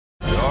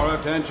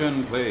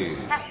Attention, please.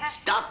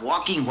 Stop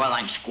walking while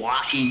I'm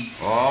squawking.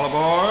 All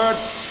aboard.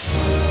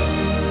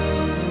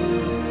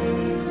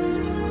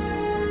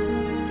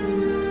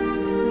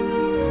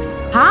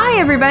 Hi,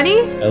 everybody.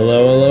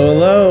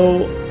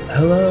 Hello.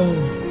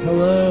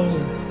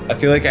 I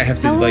feel like I have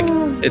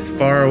to, it's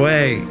far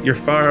away. You're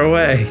far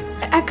away.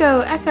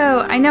 Echo.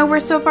 I know we're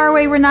so far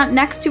away. We're not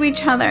next to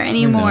each other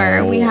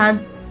anymore. No.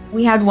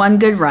 We had one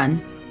good run.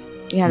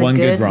 We had a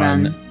good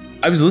run.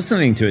 I was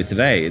listening to it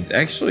today. It's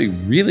actually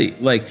really,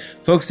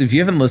 folks, if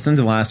you haven't listened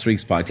to last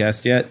week's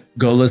podcast yet,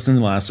 go listen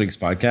to last week's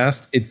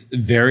podcast. It's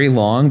very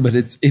long, but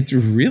it's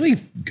really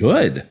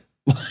good.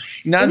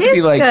 Not it to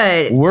be like,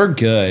 good. We're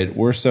good.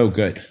 We're so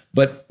good.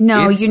 But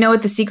no, you know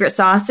what the secret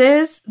sauce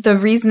is? The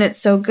reason it's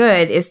so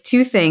good is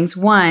two things.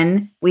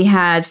 One, we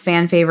had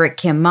fan favorite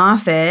Kim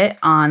Moffitt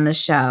on the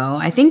show.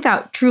 I think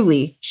that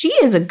truly, she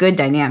is a good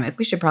dynamic.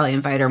 We should probably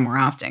invite her more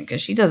often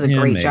because she does a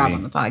great job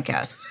on the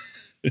podcast.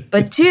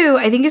 But two,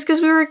 I think it's because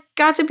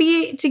got to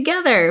be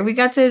together. We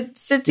got to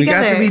sit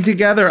together. We got to be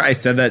together. I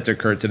said that to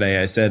Kurt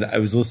today. I said, I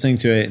was listening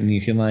to it and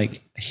you can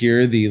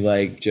hear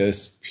the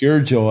just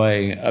pure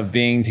joy of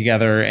being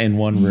together in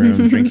one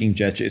room drinking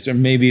jet juice. Or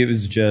maybe it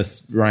was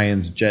just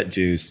Ryan's jet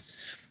juice.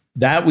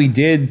 That we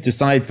did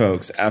decide,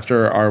 folks,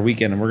 after our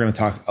weekend, and we're going to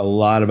talk a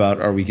lot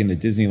about our weekend at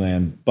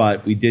Disneyland,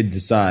 but we did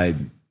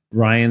decide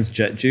Ryan's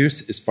jet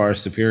juice is far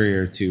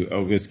superior to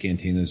Oga's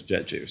Cantina's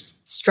jet juice.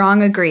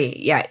 Strong agree.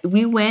 Yeah,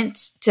 we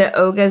went to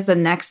Oga's the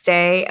next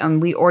day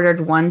and we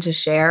ordered one to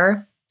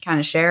share,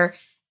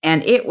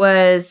 and it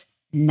was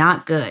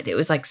not good. It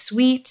was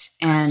sweet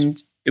and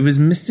it was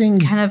missing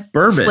kind of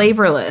bourbon,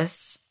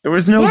 flavorless. There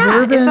was no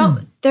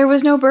bourbon. There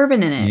was no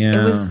bourbon in it.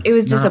 Yeah, it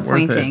was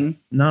disappointing.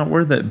 Not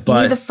worth it. But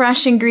you need the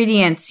fresh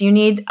ingredients. You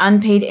need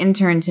unpaid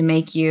intern to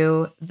make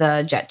you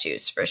the jet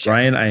juice for sure.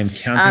 Ryan, I am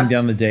counting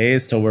down the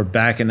days till we're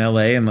back in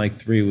LA in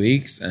 3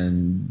 weeks,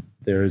 and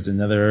there's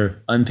another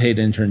unpaid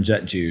intern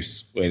jet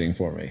juice waiting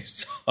for me.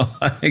 So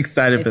I'm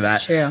excited for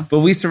that. True.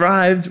 But we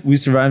survived. We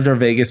survived our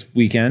Vegas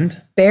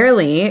weekend.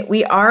 Barely.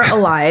 We are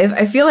alive.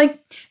 I feel like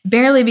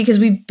barely because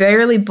we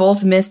barely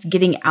both missed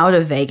getting out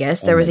of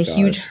Vegas. There was a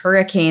huge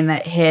hurricane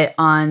that hit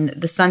on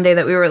the Sunday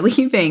that we were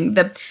leaving.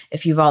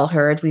 If you've all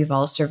heard, we've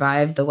all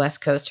survived the West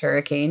Coast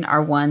hurricane,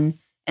 our one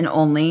and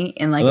only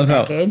in a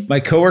decade. My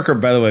coworker,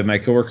 by the way,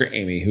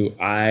 Amy, who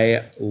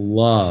I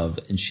love,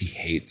 and she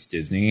hates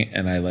Disney,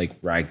 and I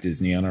rag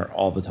Disney on her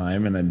all the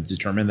time. And I'm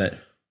determined that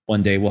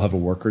one day we'll have a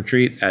work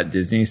retreat at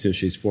Disney, so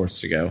she's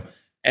forced to go.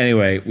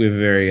 Anyway, we have a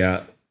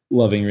very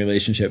loving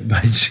relationship,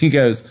 but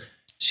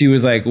she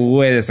was like,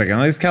 wait a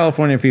second, these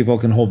California people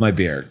can hold my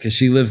beer because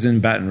she lives in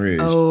Baton Rouge.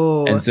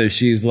 Oh. And so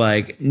she's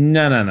like,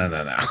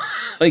 no.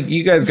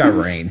 You guys got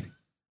rain.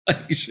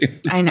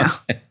 I know.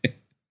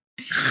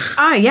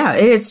 Yeah,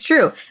 it's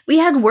true. We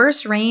had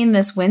worse rain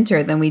this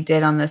winter than we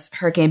did on this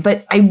hurricane,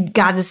 but I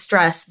got to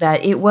stress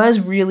that it was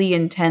really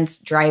intense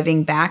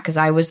driving back because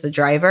I was the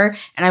driver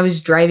and I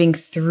was driving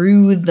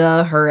through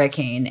the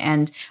hurricane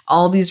and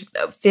all these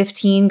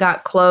 15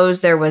 got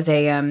closed. There was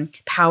a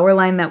power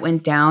line that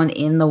went down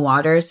in the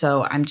water.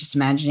 So I'm just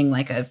imagining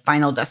a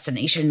Final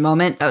Destination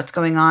moment that's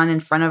going on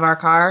in front of our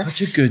car.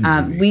 Such a good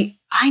movie.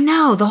 I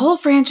know, the whole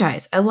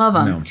franchise. I love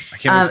them. No, I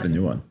can't wait for the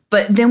new one.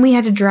 But then we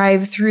had to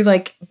drive through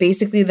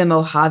basically the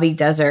Mojave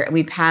Desert, and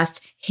we passed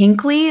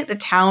Hinckley, the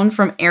town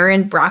from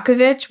Aaron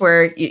Brockovich,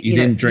 where you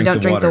don't drink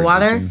the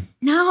water.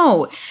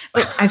 No,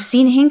 but I've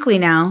seen Hinckley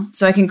now,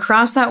 so I can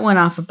cross that one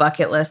off a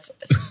bucket list,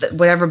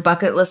 whatever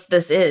bucket list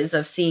this is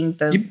of seeing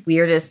the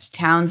weirdest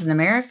towns in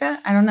America.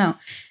 I don't know,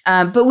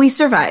 but we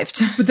survived.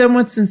 But then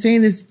what's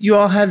insane is you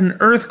all had an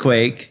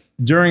earthquake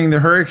during the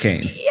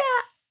hurricane.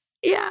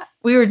 Yeah.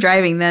 We were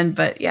driving then,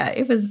 but yeah,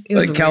 it was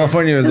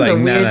California weird.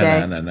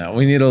 was no.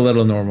 We need a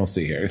little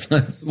normalcy here.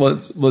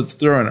 Let's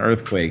throw an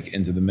earthquake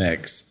into the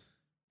mix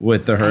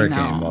with the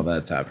hurricane while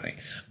that's happening.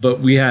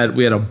 But we had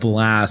a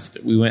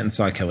blast. We went and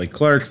saw Kelly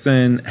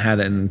Clarkson, had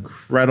an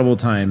incredible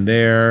time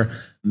there,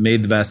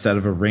 made the best out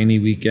of a rainy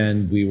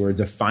weekend. We were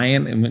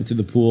defiant and went to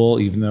the pool,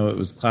 even though it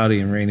was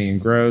cloudy and rainy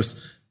and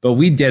gross. But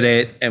we did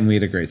it and we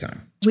had a great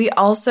time. We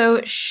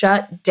also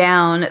shut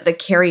down the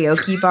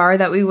karaoke bar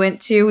that we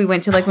went to. We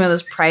went to one of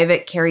those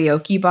private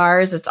karaoke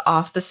bars. It's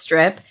off the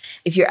strip.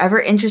 If you're ever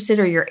interested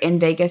or you're in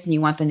Vegas and you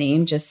want the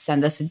name, just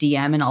send us a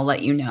DM and I'll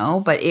let you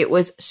know. But it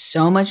was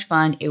so much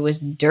fun. It was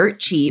dirt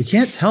cheap. We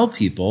can't tell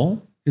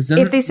people. Then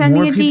if they send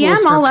me a DM,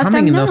 I'll let them know.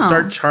 And they'll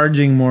start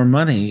charging more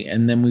money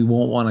and then we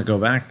won't want to go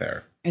back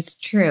there. It's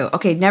true.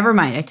 Okay, never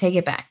mind. I take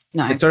it back.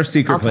 No, it's our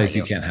secret place.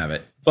 You can't have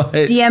it. But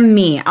DM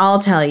me. I'll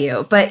tell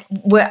you. But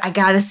what I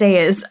got to say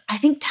is I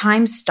think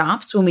time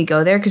stops when we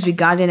go there because we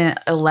got in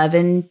at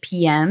 11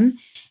 p.m.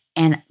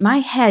 and my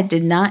head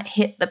did not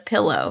hit the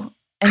pillow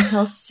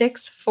until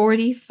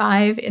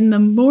 6:45 in the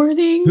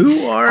morning.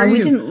 Who are you? We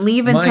didn't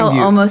leave until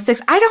almost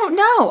 6. I don't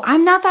know.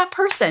 I'm not that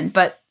person,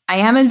 but I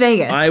am in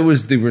Vegas. I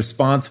was the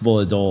responsible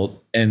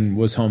adult and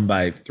was home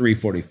by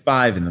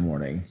 3:45 in the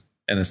morning.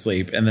 and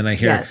asleep. And then I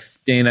hear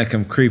Dana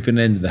come creeping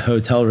into the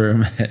hotel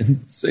room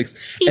at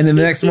 6. And then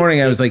the next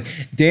morning I was like,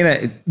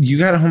 Dana, you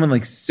got home at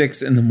like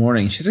 6 in the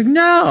morning. She's like,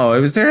 no, it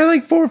was there at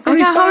like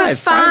 4:45, 5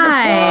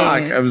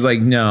 o'clock. I was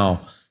like, no,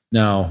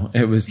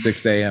 it was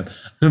 6 a.m.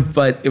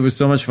 But it was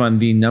so much fun.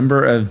 The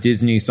number of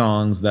Disney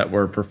songs that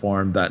were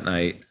performed that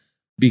night,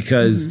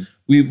 because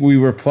we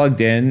were plugged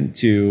in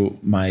to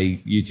my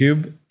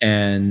YouTube,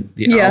 and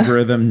the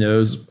algorithm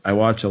knows I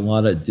watch a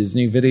lot of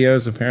Disney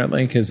videos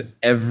apparently, because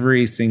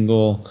every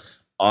single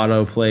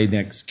autoplay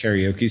next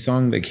karaoke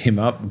song that came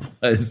up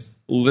was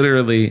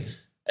literally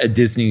a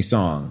Disney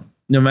song.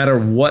 No matter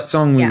what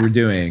song we were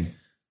doing,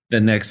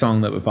 the next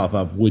song that would pop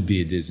up would be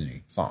a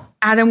Disney song.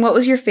 Adam, what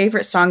was your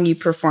favorite song you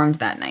performed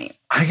that night?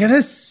 I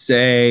gotta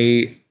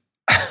say,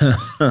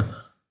 I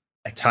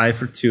tie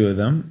for 2 of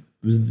them.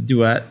 It was the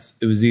duets.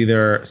 It was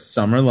either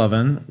Summer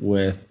Lovin'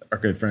 with our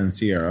good friend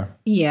Sierra.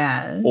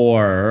 Yes.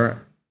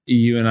 Or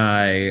you and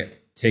I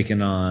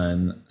taking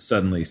on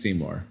Suddenly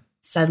Seymour.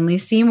 Suddenly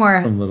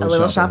Seymour, from A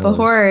Little Shop of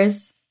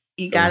Horrors.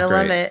 You gotta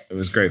love it. It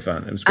was great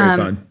fun. It was great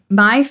fun.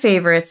 My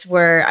favorites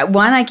were,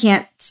 one, I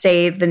can't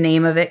say the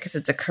name of it because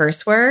it's a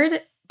curse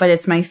word, but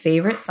it's my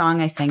favorite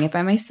song. I sang it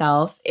by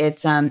myself.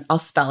 It's, I'll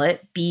spell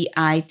it,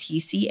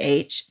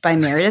 BITCH by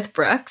Meredith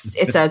Brooks.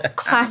 It's a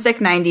classic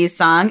 90s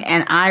song,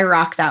 and I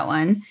rock that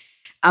one.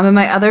 And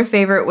my other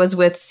favorite was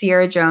with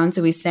Sierra Jones,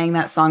 and we sang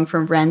that song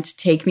from Rent,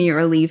 Take Me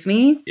or Leave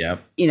Me.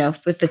 Yep. You know,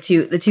 with the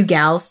two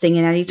gals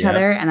singing at each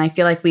other. And I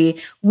feel like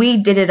we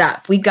did it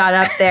up. We got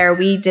up there.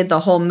 We did the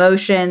whole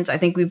motions. I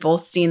think we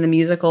both seen the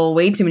musical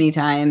way too many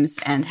times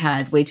and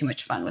had way too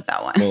much fun with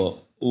that one.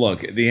 Well,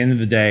 look, at the end of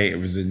the day, it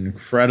was an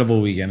incredible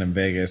weekend in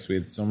Vegas. We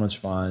had so much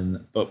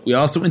fun. But we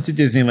also went to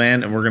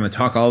Disneyland, and we're going to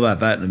talk all about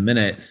that in a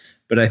minute.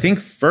 But I think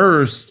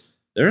first,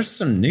 there's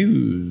some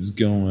news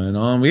going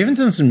on. We haven't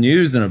done some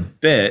news in a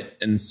bit,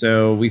 and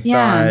so we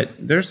thought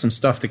there's some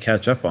stuff to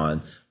catch up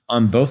on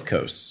both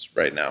coasts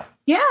right now.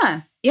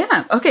 Yeah.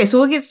 Okay, so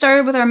we'll get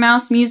started with our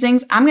mouse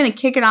musings. I'm going to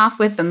kick it off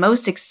with the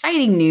most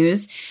exciting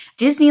news.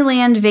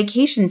 Disneyland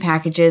vacation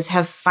packages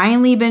have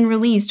finally been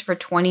released for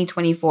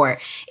 2024.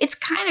 It's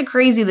kind of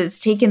crazy that it's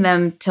taken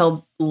them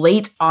till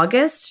late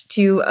August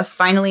to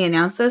finally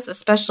announce this,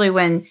 especially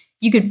when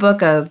you could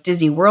book a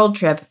Disney World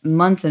trip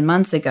months and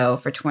months ago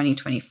for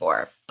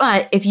 2024.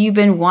 But if you've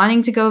been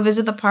wanting to go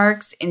visit the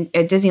parks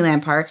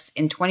Disneyland parks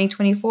in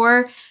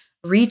 2024,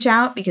 reach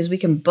out because we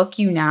can book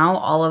you now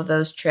all of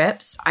those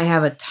trips. I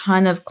have a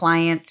ton of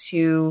clients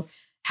who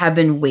have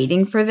been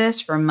waiting for this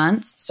for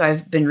months. So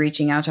I've been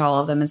reaching out to all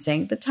of them and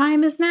saying, the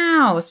time is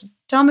now. So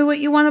tell me what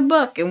you want to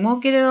book and we'll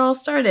get it all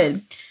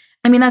started.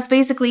 I mean, that's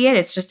basically it.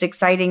 It's just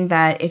exciting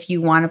that if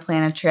you want to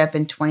plan a trip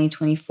in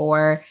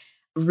 2024,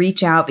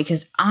 reach out,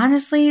 because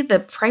honestly, the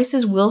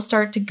prices will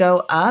start to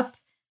go up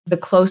the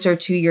closer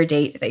to your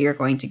date that you're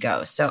going to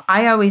go. So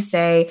I always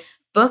say,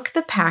 book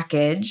the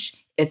package.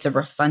 It's a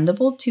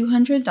refundable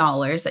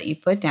 $200 that you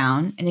put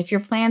down. And if your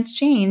plans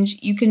change,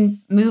 you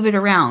can move it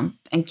around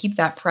and keep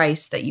that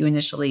price that you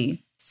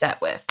initially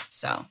set with.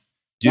 So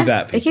do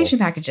that, people. Vacation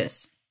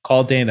packages.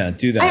 Call Dana.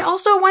 Do that. I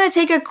also want to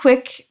take a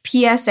quick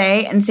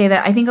PSA and say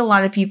that I think a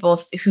lot of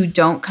people who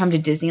don't come to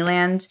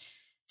Disneyland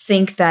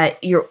think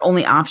that your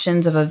only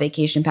options of a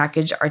vacation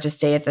package are to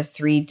stay at the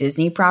 3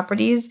 Disney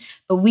properties,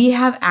 but we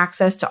have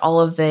access to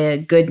all of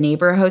the Good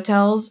Neighbor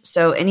hotels.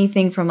 So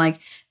anything from like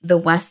the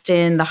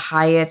Westin, the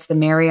Hyatts, the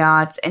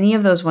Marriotts, any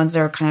of those ones that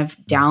are kind of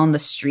down the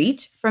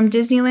street from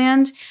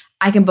Disneyland,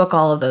 I can book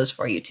all of those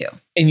for you too.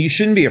 And you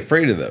shouldn't be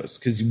afraid of those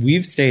because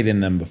we've stayed in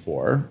them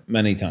before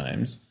many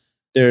times.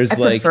 There's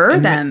I prefer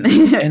them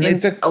and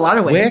it's a lot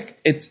of ways.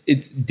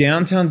 It's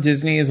downtown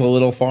Disney is a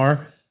little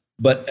far,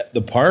 but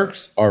the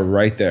parks are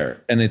right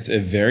there, and it's a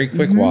very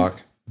quick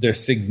walk. They're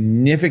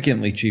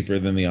significantly cheaper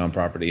than the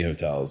on-property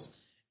hotels,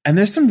 and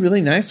there's some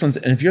really nice ones.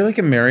 And if you're like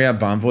a Marriott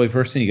Bonvoy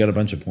person, you got a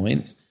bunch of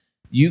points.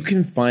 You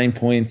can find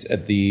points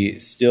at the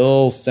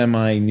still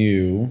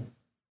semi-new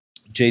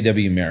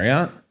JW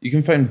Marriott. You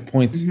can find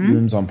points,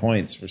 rooms on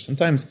points for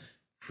sometimes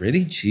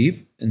pretty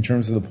cheap in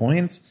terms of the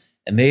points.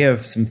 And they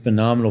have some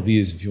phenomenal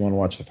views if you want to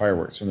watch the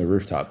fireworks from the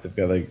rooftop. They've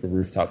got like a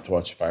rooftop to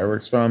watch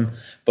fireworks from.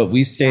 But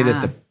we stayed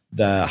at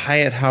the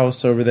Hyatt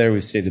House over there. We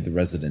stayed at the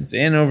Residence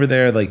Inn over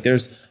there. Like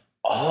there's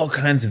all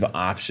kinds of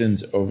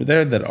options over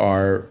there that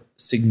are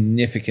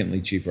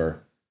significantly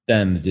cheaper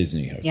than the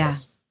Disney hotels. Yeah,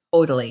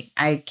 totally.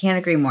 I can't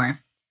agree more.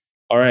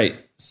 All right.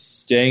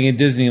 Staying at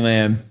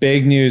Disneyland.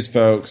 Big news,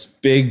 folks.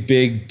 Big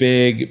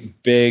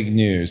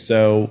news.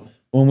 So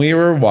when we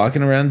were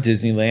walking around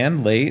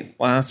Disneyland late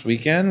last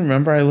weekend,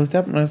 remember I looked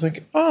up and I was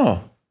like,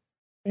 oh,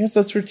 I guess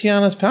that's where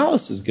Tiana's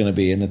Palace is going to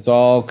be. And it's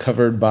all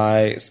covered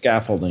by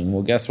scaffolding.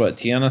 Well, guess what?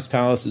 Tiana's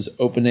Palace is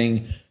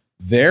opening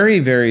very,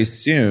 very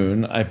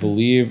soon, I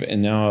believe.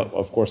 And now,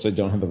 of course, I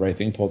don't have the right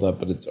thing pulled up,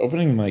 but it's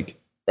opening like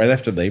right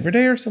after Labor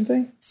Day or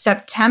something.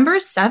 September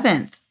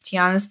 7th.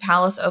 Tiana's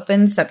Palace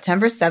opens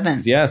September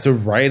 7th. Yeah, so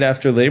right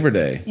after Labor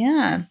Day.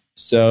 Yeah.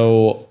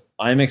 So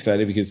I'm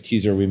excited because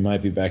Keezer, we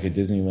might be back at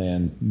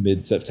Disneyland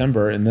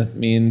mid-September, and this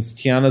means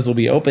Tiana's will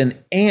be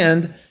open,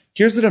 and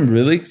Here's what I'm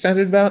really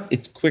excited about.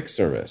 It's quick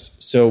service.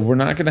 So we're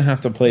not going to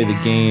have to play the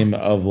game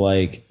of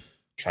like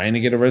trying to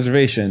get a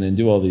reservation and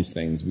do all these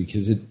things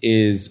because it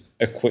is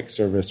a quick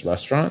service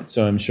restaurant.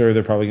 So I'm sure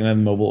they're probably going to have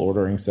mobile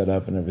ordering set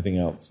up and everything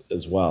else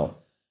as well.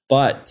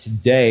 But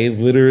today,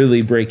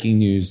 literally breaking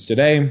news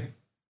today,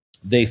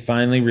 they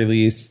finally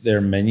released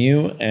their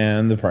menu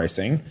and the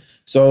pricing.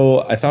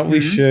 So I thought we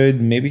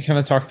should maybe kind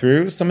of talk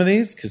through some of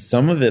these because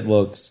some of it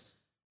looks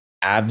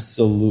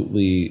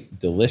absolutely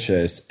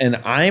delicious. And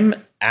I'm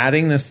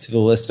adding this to the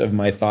list of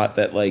my thought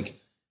that like,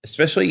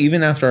 especially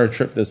even after our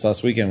trip this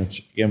last weekend,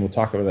 which again, we'll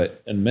talk about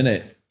it in a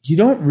minute, you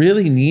don't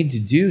really need to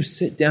do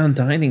sit down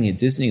dining at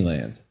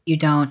Disneyland. You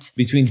don't.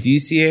 Between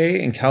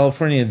DCA and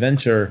California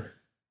Adventure,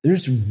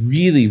 there's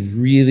really,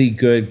 really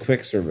good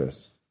quick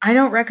service. I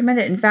don't recommend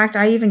it. In fact,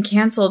 I even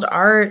canceled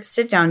our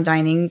sit-down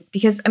dining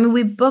because, I mean,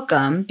 we book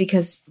them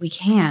because we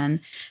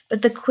can,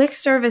 but the quick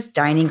service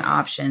dining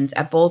options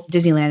at both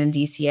Disneyland and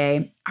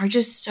DCA are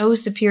just so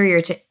superior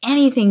to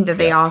anything that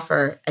they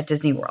offer at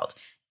Disney World.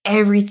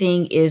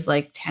 Everything is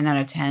like 10 out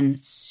of 10,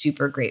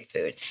 super great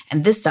food.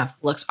 And this stuff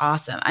looks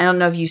awesome. I don't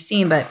know if you've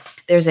seen, but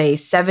there's a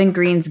 7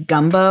 Greens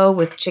gumbo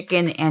with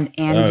chicken and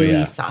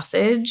andouille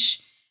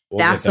sausage.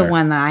 That's the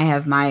one that I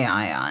have my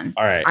eye on.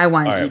 All right. I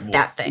want to eat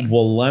that thing.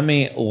 Well, let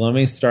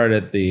me start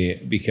at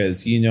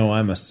because you know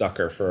I'm a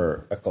sucker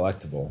for a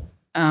collectible.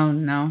 Oh,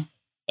 no.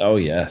 Oh,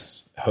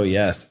 yes.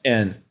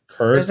 And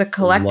Kurt There's a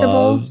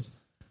collectible?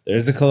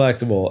 There's a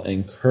collectible,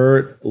 and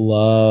Kurt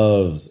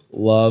loves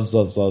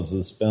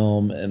this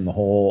film and the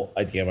whole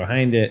idea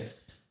behind it.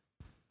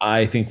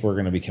 I think we're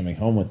going to be coming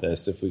home with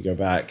this if we go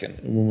back. And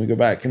when we go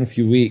back in a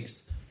few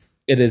weeks,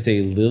 it is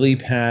a lily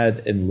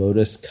pad and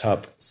lotus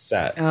cup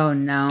set. Oh,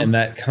 no. And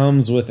that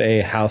comes with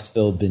a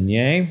house-filled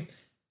beignet.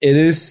 It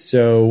is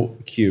so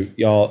cute,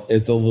 y'all.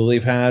 It's a lily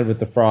pad with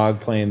the frog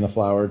playing the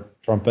flower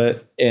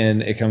trumpet.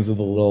 And it comes with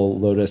a little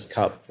lotus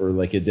cup for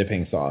like a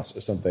dipping sauce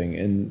or something.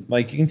 And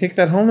like you can take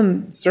that home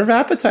and serve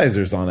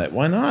appetizers on it.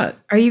 Why not?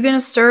 Are you going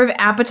to serve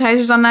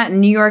appetizers on that in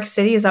New York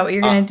City? Is that what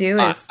you're going to do?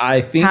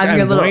 I think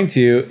I'm going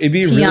to. It'd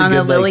be really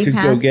good like,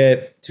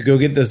 to go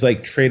get those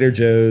like Trader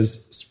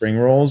Joe's spring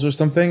rolls or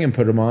something and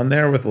put them on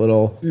there with a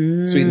little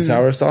sweet and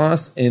sour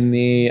sauce in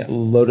the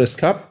lotus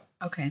cup.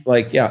 Okay.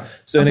 Like, yeah.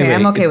 So okay, anyway,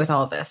 I'm okay with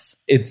all of this.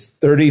 It's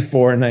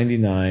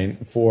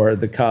 $34.99 for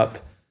the cup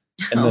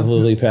and the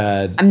lily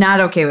pad. I'm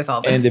not okay with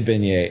all this. And a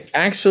beignet.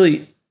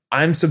 Actually,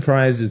 I'm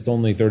surprised it's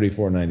only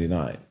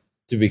 $34.99,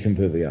 to be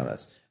completely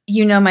honest.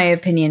 You know my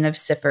opinion of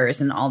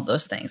sippers and all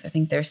those things. I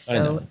think they're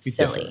so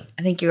silly.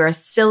 I think you're a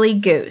silly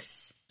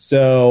goose.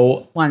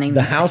 So wanting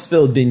the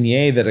house-filled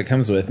beignet that it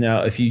comes with.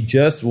 Now, if you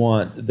just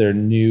want their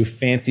new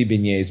fancy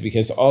beignets,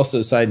 because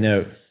also, side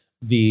note,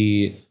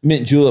 the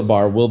mint julep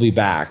bar will be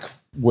back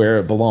where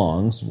it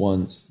belongs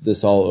once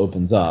this all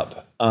opens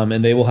up.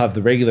 And they will have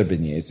the regular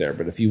beignets there.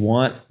 But if you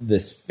want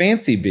this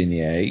fancy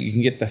beignet, you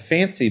can get the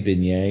fancy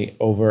beignet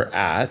over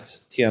at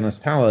Tiana's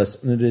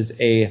Palace. And it is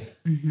a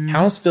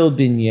house-filled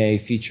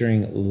beignet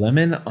featuring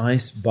lemon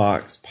ice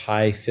box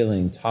pie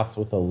filling topped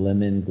with a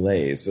lemon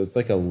glaze. So it's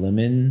like a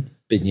lemon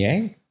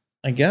beignet,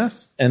 I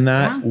guess. And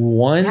that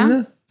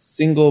one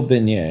single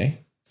beignet,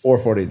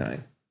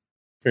 $4.49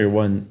 for your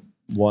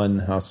one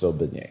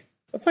house-filled beignet.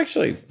 That's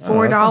actually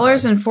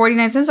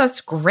 $4.49.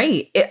 That's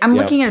great. I'm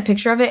looking at a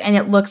picture of it and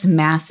it looks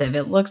massive.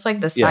 It looks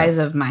like the size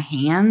of my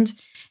hand,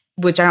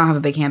 which I don't have a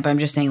big hand, but I'm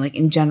just saying like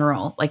in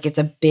general, like it's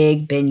a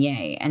big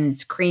beignet and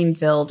it's cream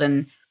filled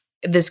and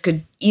this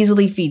could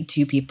easily feed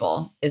 2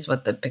 people is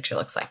what the picture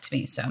looks like to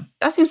me. So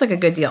that seems like a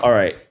good deal. All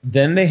right.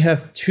 Then they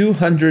have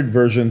 200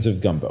 versions of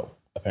gumbo,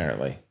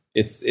 apparently.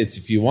 It's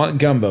if you want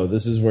gumbo,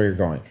 this is where you're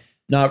going.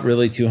 Not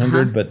really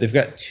 200, but they've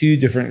got 2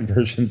 different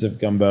versions of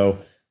gumbo.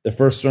 The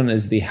first one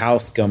is the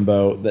house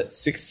gumbo. That's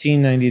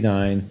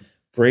 $16.99,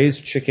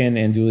 braised chicken,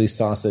 andouille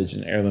sausage,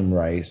 and heirloom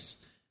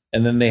rice.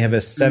 And then they have a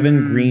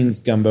 7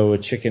 Greens gumbo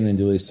with chicken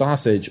andouille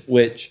sausage,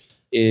 which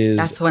is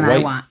that's what I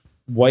want.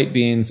 White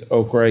beans,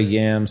 okra,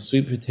 yam,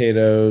 sweet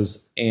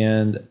potatoes,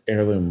 and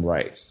heirloom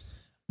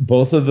rice.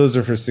 Both of those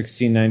are for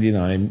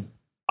 $16.99.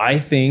 I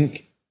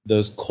think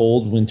those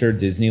cold winter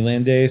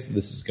Disneyland days,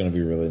 this is going to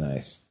be really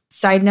nice.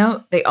 Side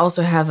note, they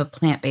also have a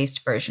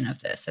plant-based version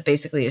of this that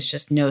basically is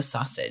just no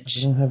sausage.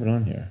 I don't have it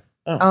on here.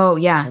 Oh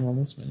yeah. It's on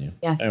this menu.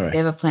 Yeah, anyway. They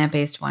have a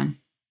plant-based one.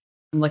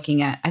 I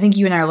think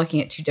you and I are looking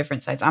at 2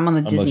 different sites. I'm on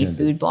the Disney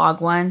Food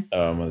Blog one.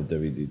 Oh, I'm on the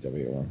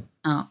WDW one.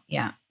 Oh,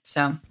 yeah.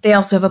 So they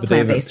also have a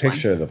plant-based one. They have a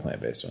picture of the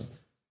plant-based one.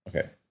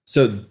 Okay.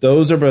 So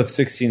those are both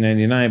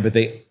 $16.99, but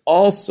they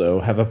also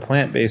have a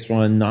plant-based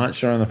one. Not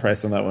sure on the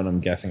price on that one.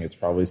 I'm guessing it's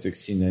probably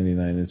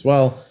 $16.99 as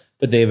well.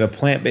 But they have a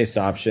plant-based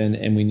option,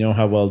 and we know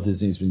how well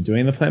Disney's been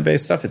doing the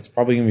plant-based stuff. It's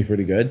probably going to be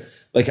pretty good.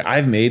 Like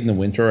I've made in the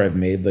winter, I've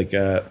made like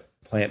a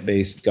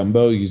plant-based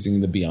gumbo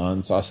using the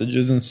Beyond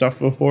sausages and stuff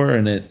before,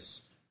 and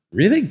it's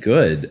really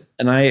good.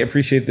 And I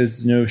appreciate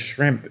there's no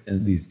shrimp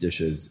in these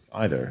dishes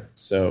either.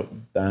 So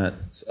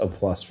that's a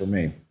plus for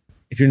me.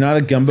 If you're not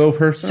a gumbo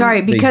person.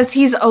 Sorry, because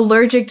he's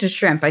allergic to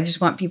shrimp. I just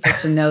want people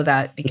to know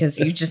that because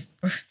you just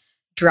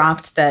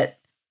dropped that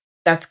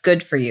that's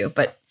good for you.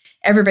 But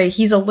everybody,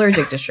 he's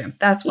allergic to shrimp.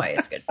 That's why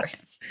it's good for him.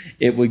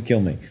 It would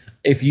kill me.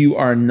 If you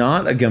are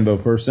not a gumbo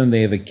person,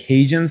 they have a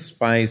Cajun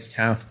spiced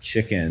half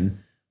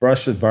chicken,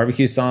 brushed with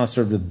barbecue sauce,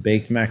 served with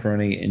baked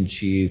macaroni and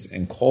cheese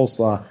and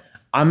coleslaw.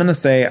 I'm going to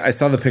say, I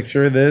saw the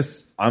picture of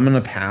this. I'm going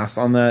to pass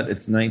on that.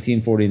 It's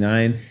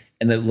 $19.49,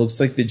 and it looks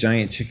like the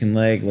giant chicken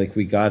leg like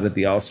we got at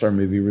the All-Star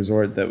Movie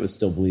Resort that was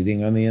still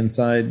bleeding on the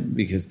inside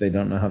because they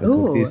don't know how to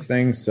cook these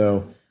things.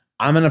 So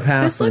I'm going to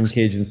pass on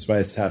Cajun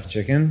spiced half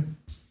chicken.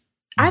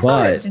 I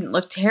thought it didn't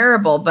look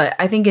terrible, but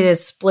I think it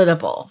is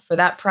splittable for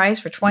that price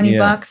for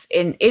 $20.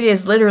 And it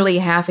is literally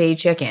half a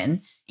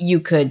chicken. You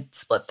could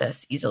split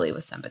this easily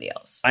with somebody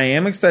else. I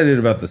am excited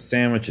about the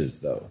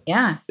sandwiches, though.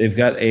 Yeah. They've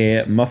got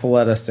a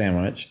muffaletta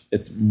sandwich.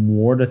 It's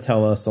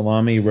mortadella,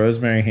 salami,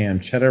 rosemary ham,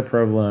 cheddar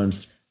provolone,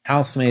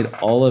 house-made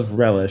olive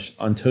relish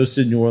on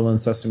toasted New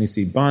Orleans sesame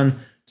seed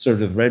bun,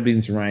 served with red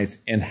beans and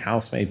rice and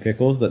house-made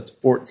pickles. That's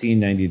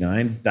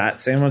 $14.99. That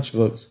sandwich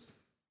looks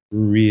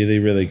really,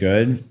 really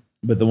good.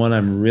 But the one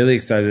I'm really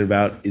excited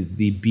about is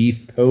the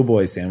beef po'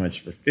 boy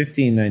sandwich for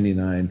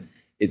 $15.99.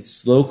 It's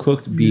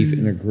slow-cooked beef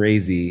in a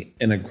gravy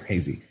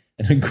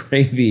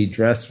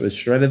dressed with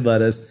shredded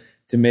lettuce,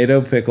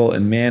 tomato, pickle,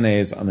 and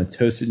mayonnaise on a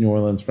toasted New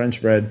Orleans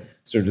French bread,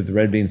 served with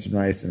red beans and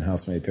rice and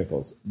house-made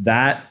pickles.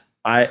 That,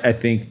 I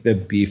think the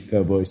beef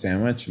po' boy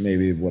sandwich may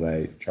be what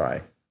I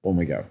try when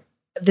we go.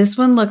 This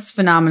one looks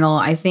phenomenal.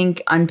 I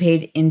think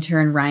unpaid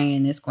intern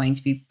Ryan is going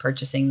to be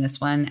purchasing this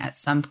one at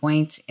some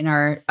point in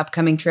our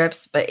upcoming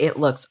trips, but it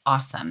looks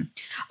awesome.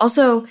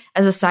 Also,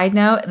 as a side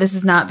note, this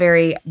is not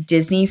very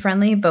Disney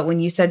friendly, but when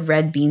you said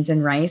red beans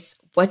and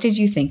rice, what did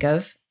you think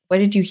of? What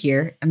did you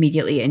hear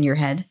immediately in your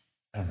head?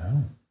 I don't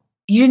know.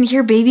 You didn't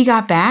hear Baby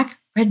Got Back?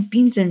 Red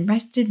beans and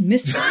rice did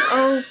miss.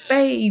 Oh,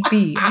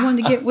 baby, I want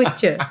to get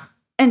with you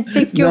and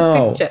take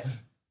your picture.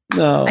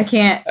 No, I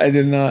can't. I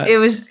did not. It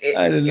was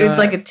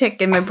like a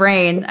tick in my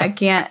brain. I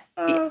can't.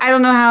 I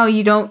don't know how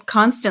you don't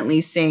constantly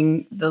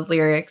sing the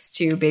lyrics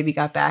to Baby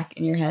Got Back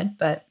in your head,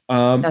 but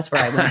that's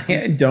where I went.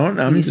 I don't.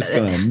 I'm just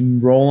going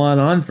to roll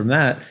on from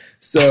that.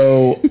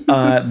 So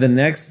the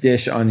next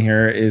dish on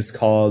here is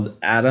called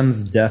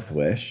Adam's Death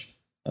Wish.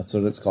 That's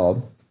what it's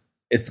called.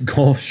 It's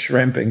Gulf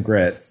shrimp and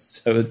grits.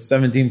 So it's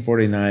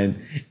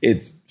 $17.49.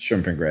 It's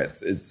shrimp and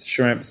grits. It's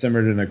shrimp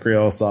simmered in a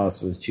Creole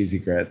sauce with cheesy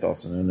grits,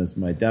 also known as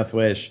my death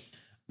wish.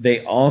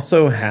 They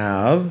also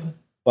have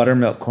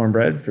buttermilk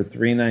cornbread for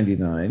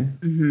 $3.99.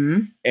 Mm-hmm.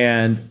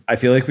 And I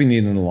feel like we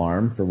need an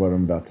alarm for what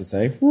I'm about to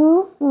say.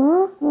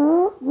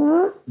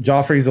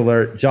 Joffrey's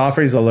alert.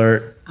 Joffrey's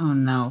alert. Oh,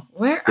 no.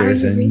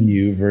 There's a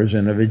new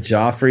version of a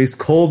Joffrey's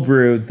cold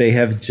brew. They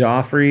have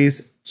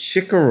Joffrey's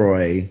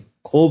Chicorroy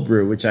cold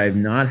brew, which I have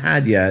not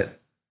had yet,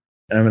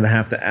 and I'm going to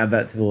have to add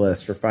that to the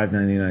list for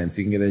 $5.99. So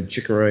you can get a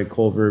Chicorroy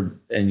cold brew,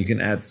 and you can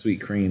add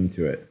sweet cream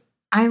to it.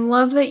 I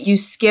love that you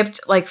skipped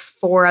like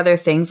 4 other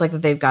things, like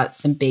that they've got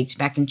some baked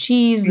mac and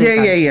cheese.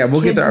 Yeah.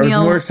 We'll get there. I was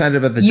more excited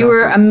about the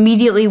Joffrey's.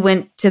 Immediately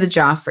went to the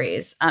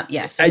Joffrey's.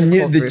 Yes. I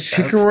knew the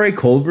Chicorroy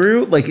cold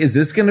brew. Like, is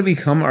this going to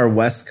become our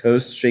West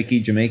Coast shaky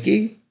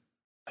Jamaican?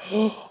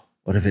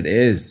 What if it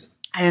is?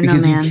 I don't know,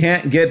 because man. You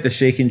can't get the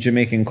shaken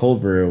Jamaican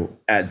cold brew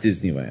at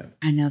Disneyland.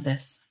 I know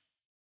this.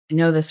 I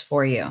know this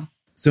for you.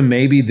 So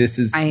maybe this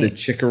is the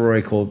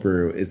Chicorroy cold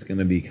brew is going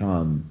to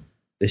become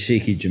the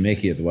shaky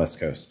Jamaican of the West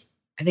Coast.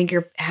 I think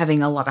you're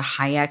having a lot of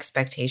high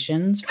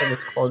expectations for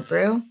this cold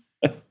brew,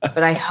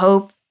 but I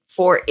hope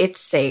for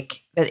its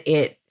sake that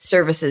it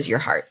services your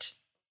heart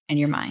and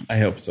your mind. I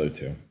hope so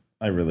too.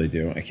 I really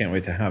do. I can't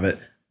wait to have it.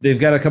 They've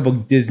got a couple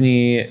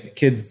Disney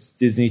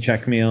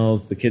check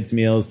meals, the kids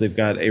meals. They've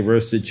got a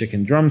roasted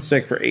chicken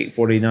drumstick for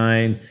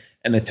 $8.49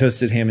 and a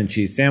toasted ham and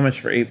cheese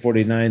sandwich for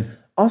 $8.49.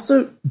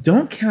 Also,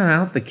 don't count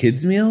out the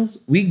kids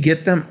meals. We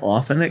get them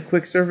often at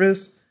quick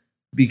service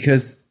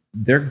because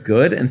they're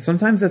good. And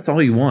sometimes that's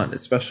all you want,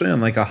 especially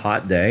on like a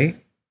hot day.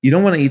 You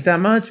don't want to eat that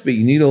much, but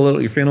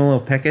you're feeling a little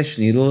peckish,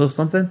 you need a little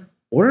something.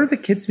 Order the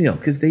kids meal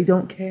because they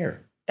don't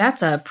care.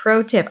 That's a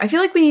pro tip. I feel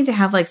like we need to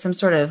have like some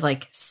sort of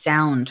like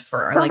sound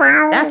for like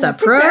that's a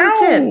pro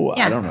tip.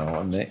 Yeah. I don't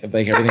know.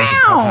 Like everything's a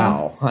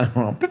pow. I don't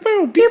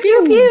know. Pew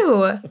pew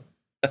pew.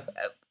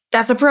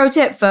 That's a pro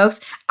tip, folks.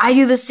 I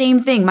do the same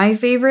thing. My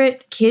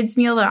favorite kids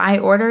meal that I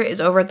order is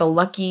over at the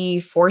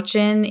Lucky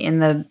Fortune in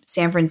the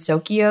San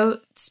Francisco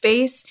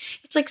space.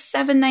 It's like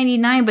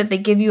 $7.99, but they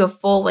give you a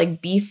full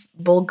like beef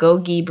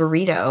bulgogi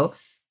burrito.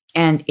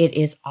 And it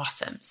is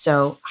awesome.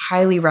 So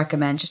highly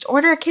recommend. Just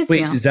order a kids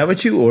meal. Wait, is that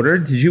what you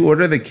ordered? Did you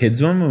order the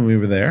kids one when we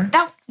were there?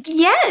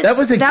 Yes. That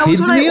was a kids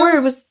meal? I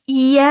ordered.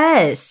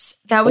 Yes.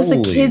 That was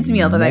the kids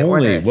meal that I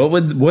ordered.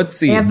 What's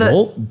the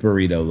adult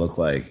burrito look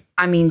like?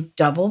 I mean,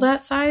 double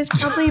that size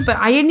probably, but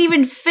I didn't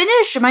even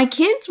finish my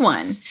kids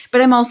one.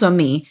 But I'm also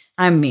me.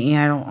 I'm me.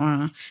 I don't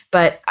want to.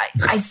 But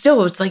I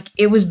still, it's like,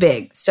 it was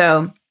big.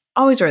 So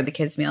always order the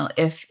kids meal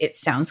if it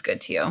sounds good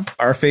to you.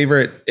 Our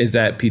favorite is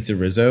at Pizza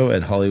Rizzo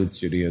at Hollywood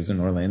Studios in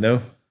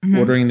Orlando. Mm-hmm.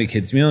 Ordering the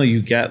kids meal,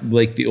 you get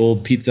like the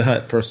old Pizza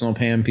Hut personal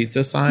pan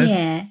pizza size.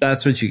 Yeah.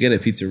 That's what you get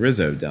at Pizza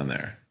Rizzo down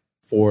there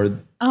for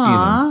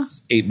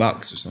 $8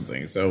 or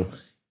something. So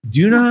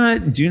Do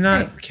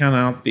not count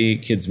out the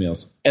kids'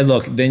 meals. And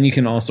look, then you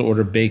can also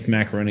order baked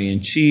macaroni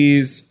and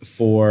cheese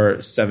for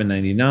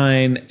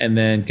 $7.99. And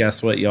then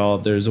guess what, y'all?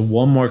 There's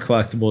one more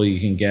collectible you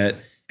can get.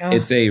 Oh.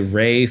 It's a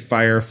Ray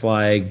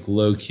Firefly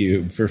Glow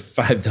Cube for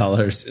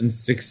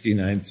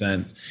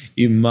 $5.69.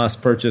 You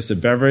must purchase a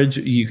beverage.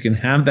 You can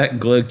have that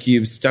Glow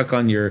Cube stuck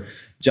on your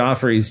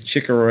Joffrey's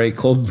Chicorée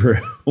cold brew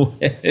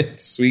with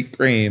sweet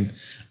cream.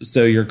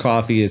 So your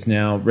coffee is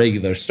now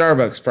regular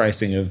Starbucks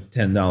pricing of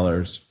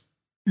 $10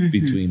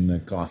 between the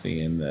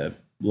coffee and the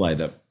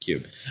light up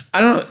cube. I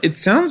don't know. It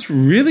sounds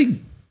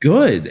really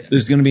good.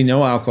 There's going to be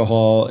no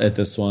alcohol at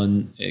this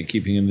one,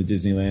 keeping in the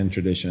Disneyland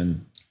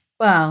tradition.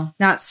 Well,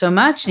 not so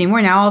much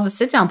anymore. Now all the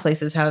sit down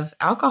places have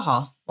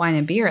alcohol, wine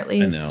and beer at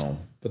least. I know,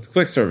 but the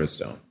quick service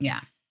don't. Yeah,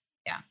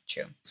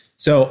 true.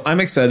 So I'm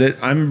excited.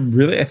 I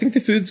think the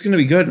food's going to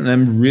be good. And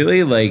I'm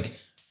really I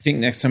think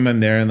next time I'm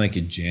there in like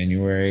in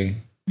January,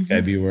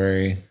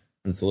 February,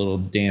 and it's a little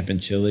damp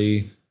and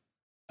chilly,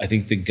 I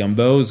think the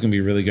gumbo is going to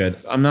be really good.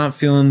 I'm not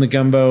feeling the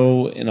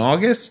gumbo in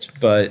August,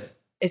 but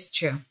it's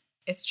true.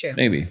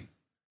 Maybe.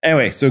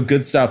 Anyway, so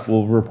good stuff.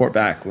 We'll report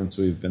back once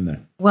we've been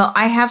there. Well,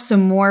 I have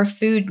some more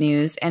food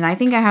news, and I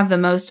think I have the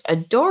most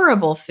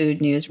adorable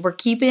food news. We're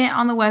keeping it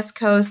on the West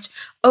Coast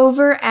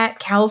over at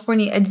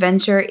California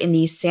Adventure in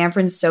the San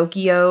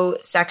Francisco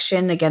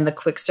section. Again, the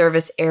quick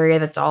service area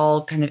that's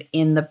all kind of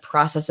in the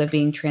process of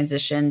being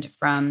transitioned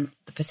from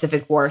the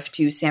Pacific Wharf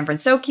to San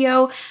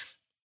Francisco.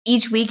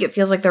 Each week, it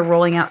feels like they're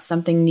rolling out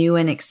something new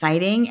and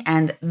exciting,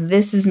 and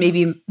this is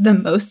maybe the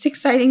most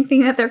exciting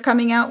thing that they're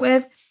coming out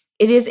with.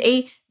 It is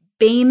a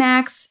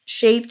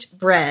Baymax-shaped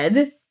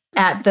bread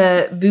at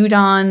the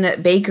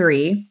Boudon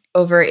Bakery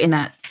over in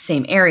that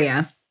same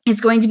area.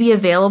 It's going to be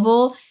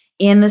available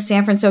in the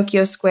San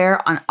Francisco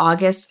Square on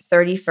August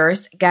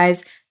 31st.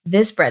 Guys,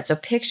 this bread, so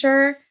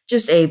picture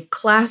just a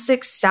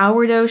classic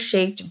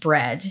sourdough-shaped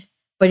bread,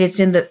 but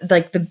it's in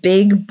the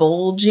big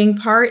bulging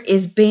part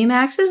is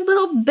Baymax's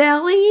little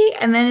belly,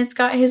 and then it's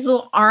got his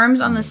little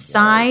arms on the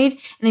side, and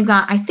they've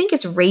got, I think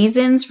it's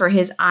raisins for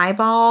his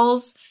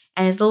eyeballs,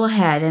 and his little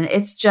head. And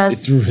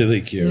it's really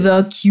cute.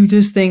 The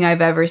cutest thing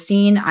I've ever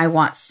seen. I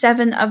want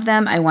 7 of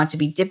them. I want to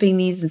be dipping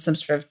these in some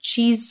sort of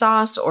cheese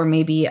sauce or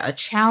maybe a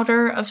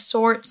chowder of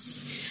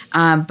sorts.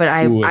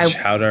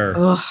 Chowder.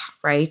 Oh,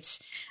 right.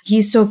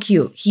 He's so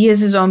cute. He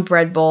has his own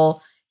bread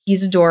bowl.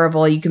 He's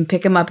adorable. You can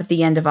pick him up at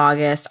the end of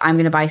August. I'm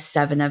going to buy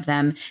 7 of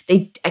them.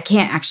 I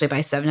can't actually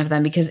buy 7 of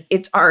them because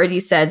it's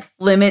already said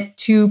limit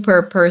 2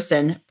 per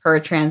person per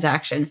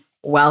transaction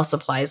while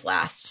supplies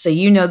last. So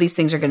these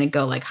things are going to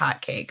go like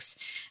hotcakes.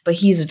 But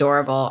he's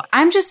adorable.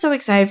 I'm just so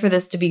excited for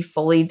this to be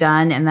fully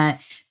done and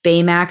that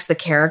Baymax, the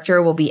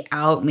character, will be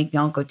out and we can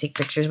all go take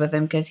pictures with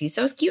him because he's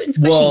so cute and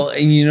squishy. Well,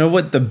 and you know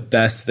what one of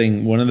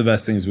the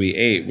best things we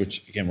ate,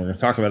 which again, we're going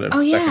to talk about it in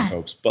a second,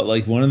 folks, but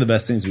one of the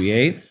best things we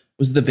ate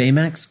was the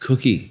Baymax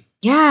cookie.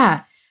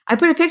 Yeah. I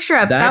put a picture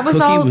up. That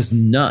cookie was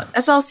nuts.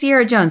 That's all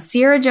Sierra Jones.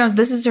 Sierra Jones,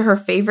 this is her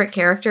favorite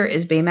character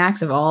is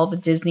Baymax of all the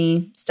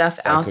Disney stuff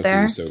out there. That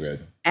cookie was so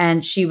good.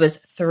 And she was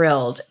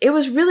thrilled. It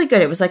was really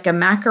good. It was like a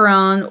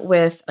macaron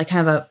with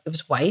it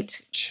was white.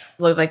 It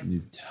looked like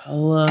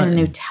Nutella. And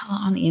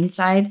Nutella on the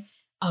inside.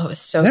 Oh, it was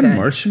so good. It had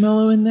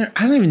marshmallow in there.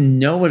 I don't even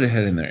know what it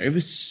had in there. It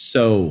was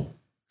so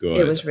good.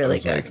 It was really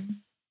good.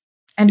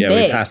 And big.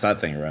 We passed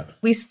that thing around.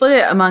 We split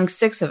it among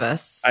 6 of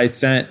us. I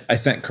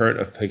sent Kurt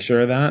a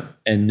picture of that.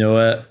 And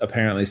Noah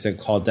apparently said,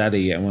 call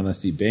Daddy. I want to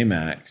see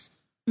Baymax.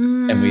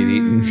 And we'd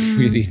eaten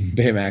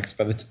Baymax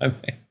by the time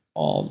I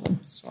called.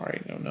 I'm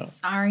sorry. No.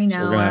 Sorry, no. So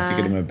we're going to have to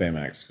get him a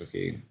Baymax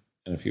cookie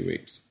in a few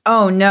weeks.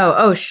 Oh, no.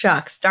 Oh,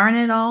 shucks. Darn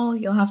it all.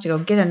 You'll have to go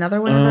get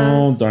another one of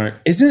those. Oh, darn.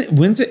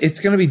 It's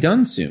going to be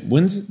done soon.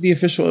 When's the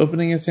official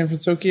opening of San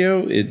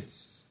Francisco?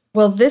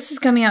 Well, this is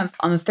coming out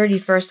on the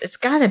 31st. It's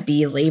got to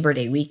be Labor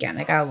Day weekend.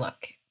 I got to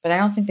look. But I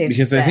don't think they've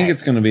Because I think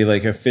it's going to be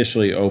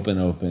officially open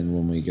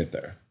when we get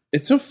there.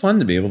 It's so fun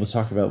to be able to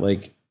talk about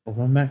we're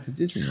going back to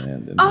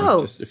Disneyland in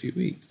just a few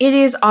weeks. It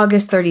is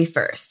August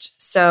 31st.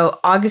 So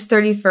August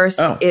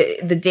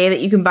 31st, the day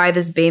that you can buy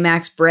this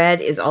Baymax bread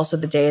is also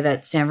the day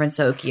that San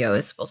Francisco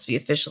is supposed to be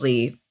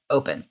officially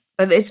open.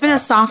 But it's been a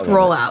soft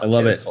rollout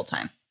this whole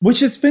time.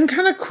 Which has been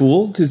kind of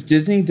cool because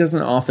Disney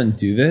doesn't often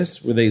do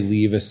this where they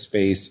leave a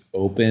space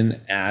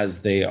open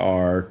as they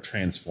are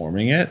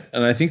transforming it.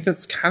 And I think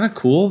that's kind of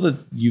cool that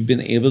you've been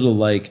able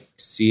to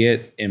see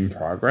it in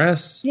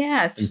progress.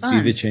 Yeah, it's fun. See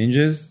the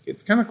changes.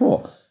 It's kind of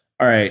cool.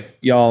 All right,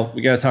 y'all,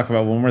 we got to talk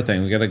about one more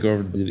thing. We got to go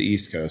over to the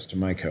East Coast, to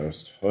my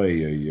coast.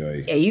 Oy, oy,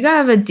 oy. Yeah, you got to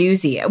have a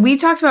doozy. We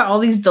talked about all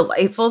these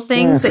delightful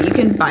things that you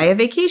can buy a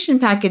vacation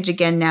package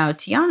again now.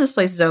 Tiana's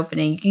place is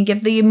opening. You can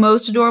get the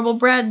most adorable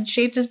bread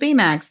shaped as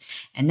Baymax.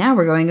 And now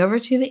we're going over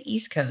to the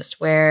East Coast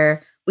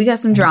where we got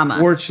some drama.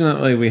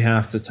 Unfortunately, we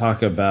have to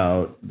talk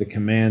about the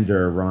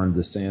commander, Ron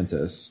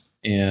DeSantis,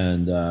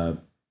 and the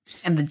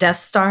Death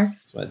Star.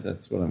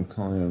 That's what I'm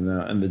calling him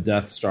now. And the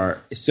Death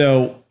Star.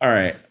 So, all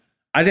right.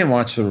 I didn't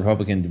watch the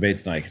Republican debate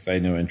tonight because I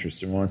had no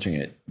interest in watching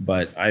it,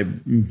 but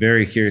I'm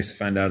very curious to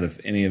find out if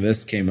any of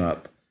this came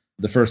up.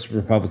 The first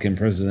Republican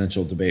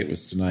presidential debate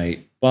was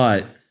tonight.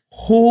 But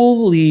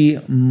holy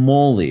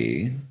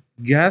moly,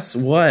 guess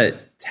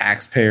what,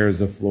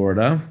 taxpayers of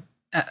Florida?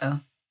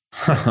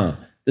 Uh-oh.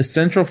 The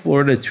Central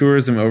Florida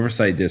Tourism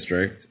Oversight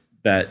District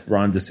that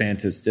Ron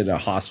DeSantis did a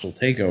hostile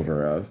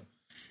takeover of.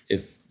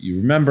 If you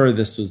remember,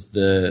 this was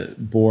the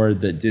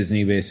board that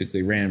Disney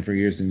basically ran for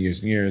years and years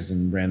and years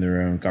and ran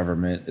their own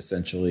government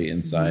essentially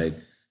inside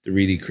the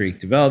Reedy Creek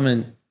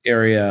development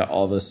area,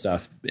 all this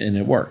stuff. And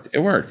it worked. It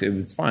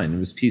was fine. It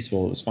was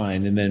peaceful. It was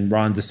fine. And then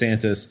Ron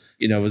DeSantis,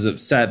 was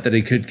upset that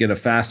he could get a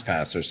fast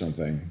pass or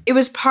something. It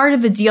was part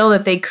of the deal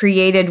that they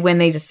created when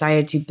they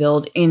decided to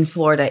build in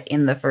Florida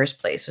in the first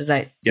place, was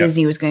that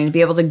Disney was going to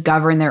be able to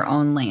govern their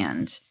own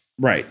land.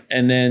 Right.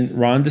 And then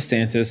Ron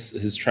DeSantis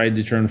has tried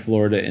to turn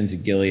Florida into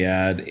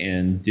Gilead,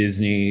 and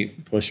Disney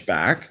pushed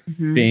back,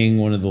 being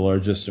one of the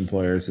largest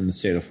employers in the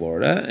state of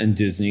Florida. And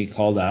Disney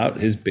called out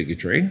his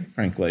bigotry,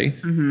 frankly.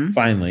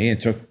 Finally,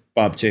 it took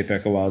Bob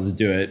Chapek a while to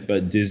do it,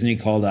 but Disney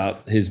called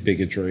out his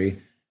bigotry.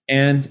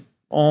 And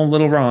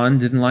little Ron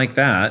didn't like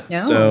that. No.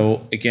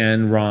 So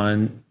again,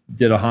 Ron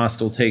did a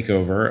hostile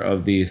takeover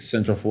of the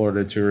Central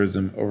Florida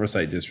Tourism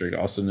Oversight District,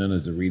 also known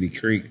as the Reedy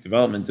Creek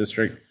Development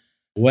District.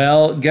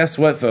 Well, guess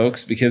what,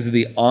 folks? Because of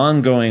the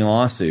ongoing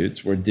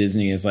lawsuits where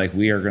Disney is like,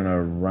 we are going to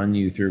run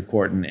you through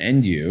court and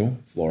end you,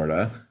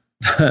 Florida,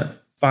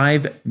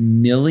 $5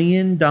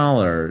 million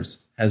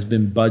has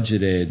been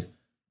budgeted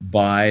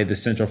by the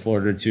Central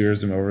Florida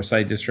Tourism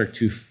Oversight District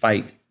to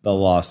fight the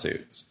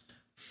lawsuits.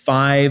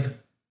 $5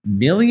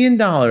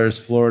 million,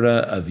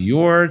 Florida, of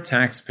your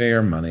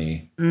taxpayer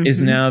money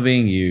is now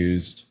being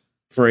used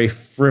for a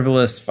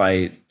frivolous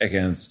fight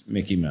against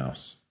Mickey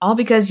Mouse. All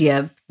because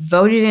you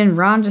voted in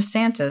Ron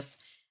DeSantis.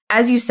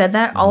 As you said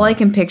that, all I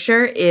can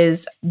picture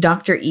is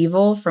Dr.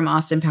 Evil from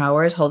Austin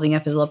Powers holding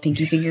up his little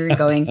pinky finger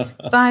going,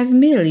 $5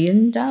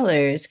 million.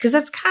 Because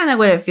that's kind of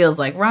what it feels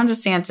like. Ron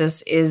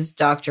DeSantis is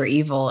Dr.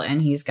 Evil,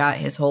 and he's got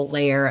his whole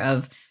layer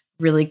of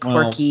really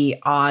quirky,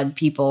 odd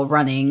people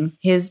running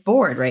his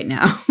board right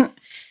now.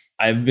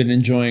 I've been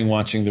enjoying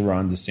watching the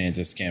Ron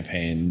DeSantis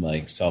campaign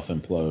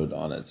self-implode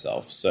on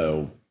itself.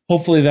 So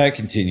hopefully that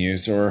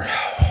continues, or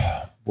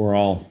we're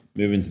all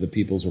moving to the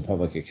People's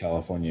Republic of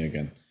California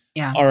again.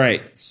 Yeah. All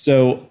right.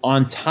 So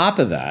on top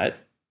of that,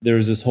 there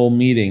was this whole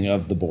meeting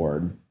of the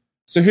board.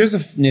 So here's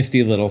a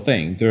nifty little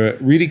thing. The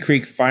Reedy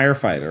Creek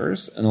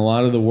firefighters and a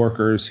lot of the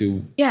workers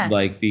who,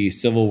 like the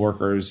civil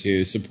workers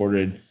who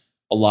supported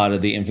a lot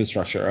of the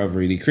infrastructure of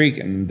Reedy Creek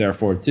and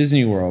therefore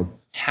Disney World,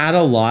 had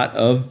a lot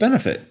of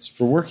benefits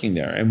for working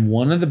there. And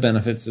one of the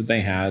benefits that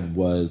they had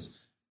was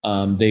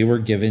they were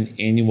given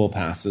annual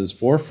passes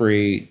for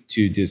free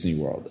to Disney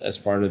World as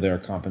part of their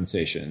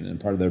compensation and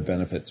part of their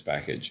benefits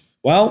package.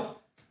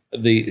 Well,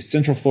 the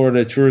Central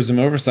Florida Tourism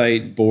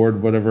Oversight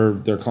Board, whatever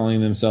they're calling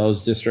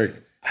themselves,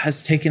 district,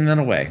 has taken that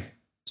away.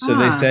 So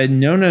they said,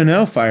 no,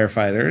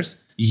 firefighters,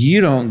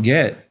 you don't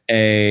get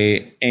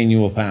a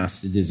annual pass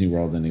to Disney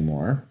World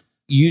anymore.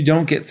 You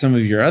don't get some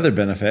of your other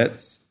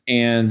benefits.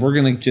 And we're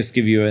going to just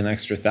give you an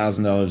extra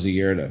 $1,000 a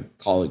year to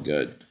call it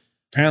good.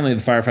 Apparently,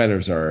 the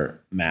firefighters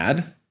are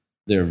mad.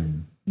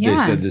 They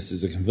said this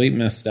is a complete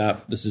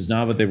misstep. This is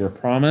not what they were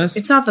promised.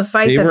 It's not the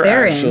fight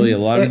they're actually, in.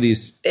 a lot of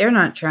these. They're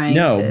not trying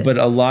to. But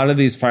a lot of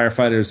these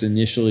firefighters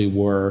initially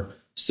were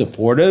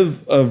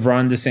supportive of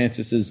Ron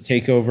DeSantis's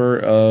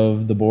takeover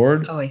of the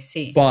board. Oh, I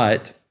see.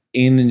 But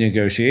in the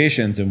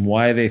negotiations and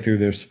why they threw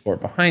their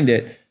support behind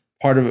it,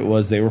 part of it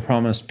was they were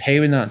promised pay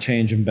would not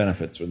change and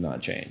benefits would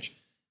not change.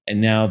 And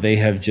now they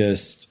have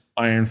just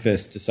iron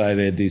fist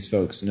decided these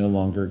folks no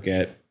longer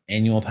get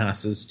annual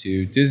passes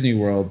to Disney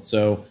World.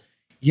 So,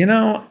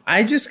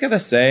 I just got to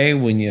say,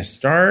 when you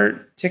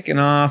start ticking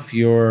off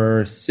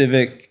your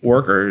civic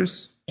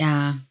workers,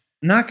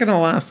 not going to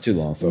last too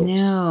long, folks.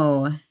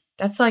 No,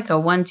 that's like a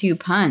 1-2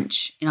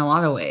 punch in a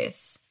lot of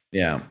ways.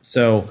 Yeah.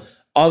 So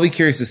I'll be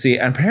curious to see.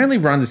 Apparently,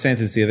 Ron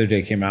DeSantis the other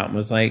day came out and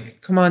was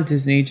like, come on,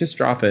 Disney, just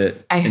drop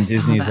it. And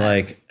Disney's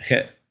like,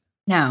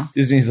 no.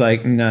 Disney's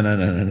like,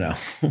 no.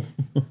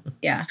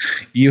 Yeah.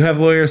 You have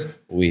lawyers.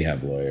 We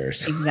have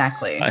lawyers.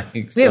 Exactly.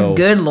 We have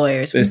good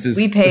lawyers.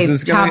 We pay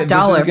top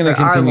dollar for our lawyers. This is going to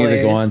continue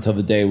to go on until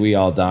the day we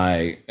all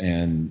die.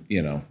 And,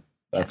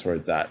 that's where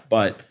it's at.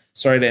 But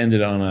sorry to end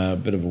it on a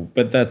bit of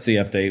but that's the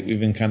update. We've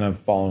been kind of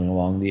following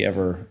along the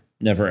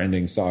never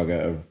ending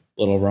saga of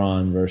Little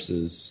Ron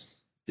versus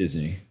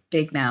Disney.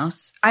 Big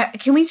Mouse.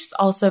 Can we just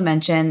also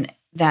mention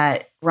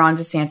that Ron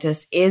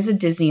DeSantis is a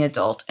Disney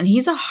adult, and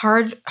he's a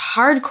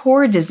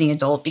hardcore Disney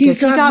adult because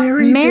he got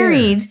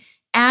married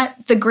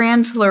at the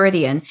Grand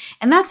Floridian.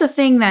 And that's a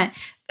thing that,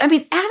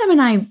 Adam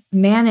and I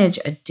manage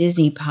a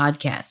Disney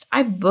podcast.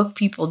 I book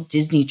people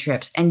Disney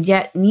trips, and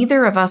yet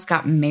neither of us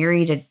got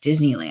married at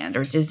Disneyland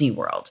or Disney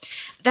World.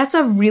 That's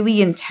a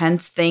really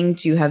intense thing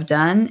to have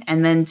done.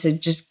 And then to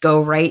just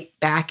go right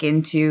back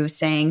into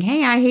saying,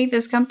 hey, I hate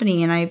this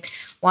company and I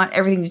want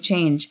everything to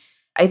change.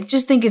 I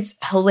just think it's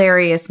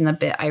hilarious and a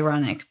bit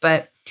ironic,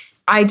 but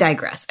I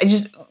digress.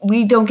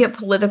 We don't get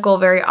political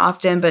very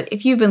often, but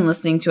if you've been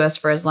listening to us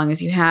for as long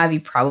as you have, you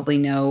probably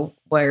know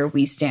where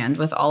we stand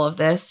with all of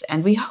this.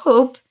 And we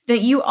hope that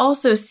you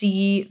also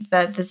see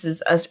that this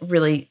is a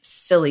really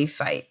silly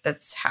fight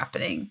that's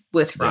happening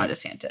with Ron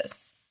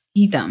DeSantis.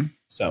 He dumb.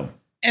 So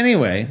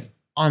anyway,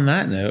 on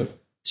that note,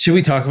 should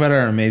we talk about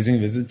our amazing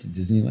visit to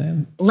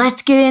Disneyland?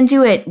 Let's get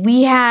into it.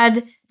 We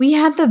had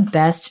the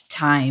best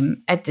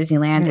time at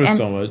Disneyland. It was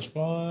so much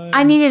fun.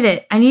 I needed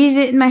it. I needed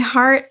it in my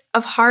heart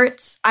of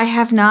hearts. I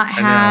have not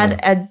had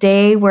a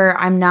day where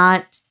I'm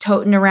not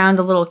toting around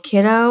a little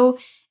kiddo,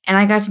 and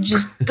I got to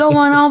just go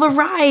on all the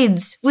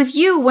rides with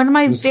you, one of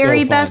my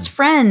very best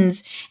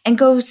friends, and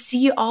go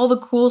see all the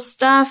cool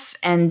stuff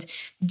and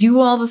do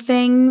all the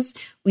things.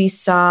 We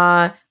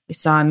saw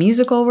a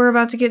musical we're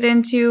about to get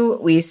into.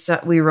 We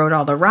rode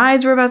all the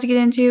rides we're about to get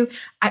into.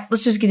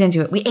 Let's just get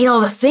into it. We ate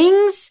all the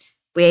things.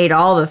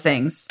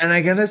 And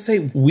I gotta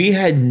say, we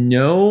had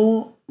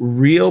no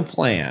real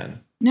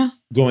plan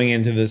going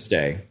into this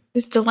day. It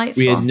was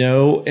delightful. We had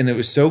and it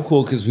was so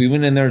cool because we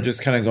went in there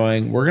just kind of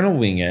going, we're going to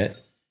wing it.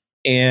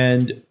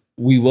 And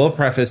we will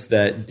preface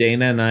that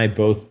Dana and I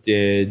both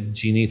did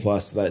Genie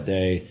Plus that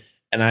day.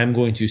 And I'm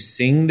going to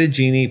sing the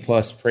Genie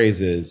Plus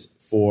praises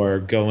for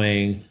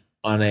going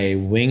on a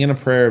wing and a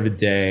prayer of a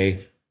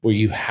day where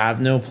you have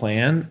no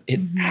plan. It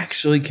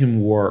actually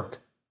can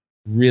work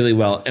really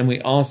well. And we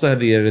also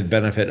had the added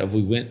benefit of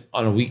we went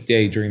on a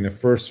weekday during the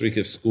first week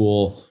of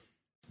school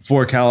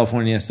for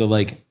California. So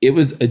like it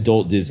was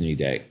adult Disney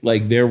day.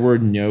 Like there were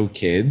no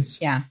kids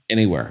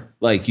anywhere.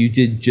 Like you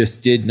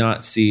did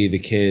not see the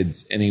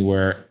kids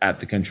anywhere at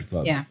the country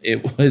club. Yeah.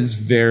 It was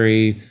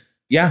very,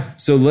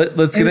 So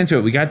let's get into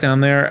it. We got down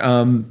there.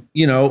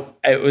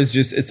 It was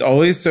just, it's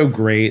always so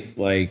great.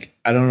 Like,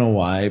 I don't know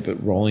why,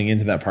 but rolling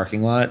into that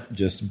parking lot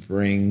just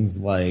brings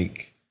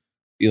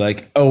you're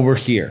like, oh, we're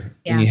here.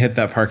 Yeah. And you hit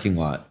that parking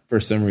lot for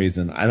some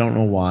reason. I don't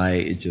know why,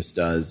 it just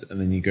does. And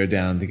then you go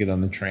down to get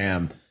on the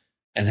tram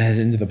and head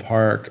into the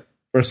park.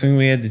 First thing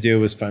we had to do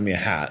was find me a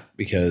hat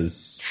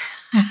because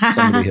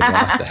somebody had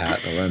lost a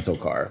hat in a rental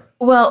car.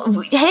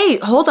 Well, hey,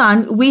 hold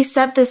on. We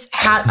set this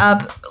hat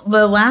up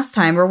the last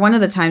time, or one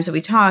of the times that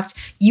we talked.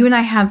 You and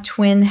I have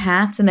twin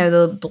hats, and they're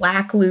the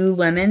black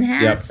Lululemon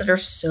hats that are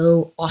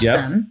so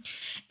awesome. Yep.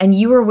 And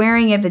you were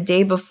wearing it the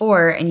day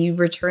before, and you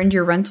returned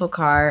your rental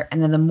car.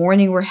 And then the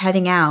morning we're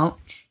heading out,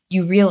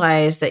 you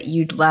realized that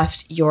you'd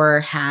left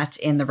your hat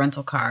in the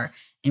rental car.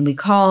 And we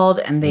called,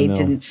 and they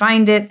didn't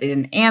find it. They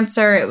didn't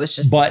answer. It was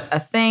just a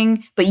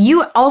thing. But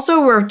you also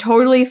were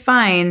totally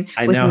fine.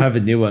 I now have a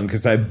new one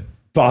because I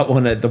bought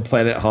one at the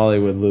Planet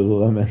Hollywood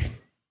Lululemon.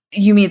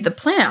 You mean the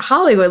Planet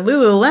Hollywood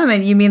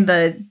Lululemon? You mean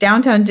the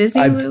Downtown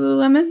Disney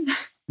Lululemon?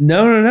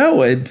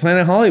 No. At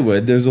Planet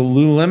Hollywood, there's a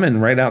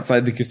Lululemon right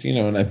outside the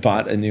casino, and I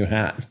bought a new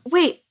hat.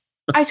 Wait,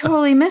 I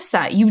totally missed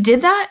that. You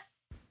did that?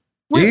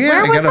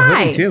 Where was I? Got a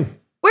hoodie too.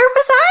 Where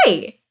was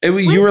I?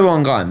 You were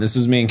long gone. This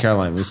was me and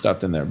Caroline. We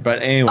stopped in there.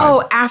 But anyway.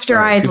 Oh, after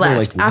I had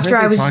left. After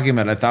I was talking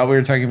about. I thought we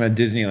were talking about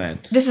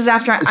Disneyland. This is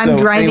after I'm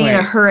driving in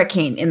a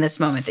hurricane in this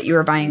moment that you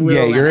were buying Lululemon.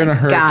 Yeah, you're in a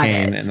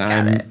hurricane,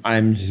 and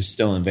I'm just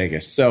still in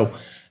Vegas. So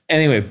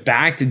anyway,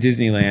 back to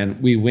Disneyland.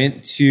 We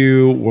went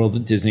to World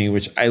of Disney,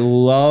 which I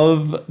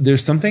love.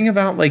 There's something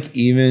about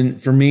even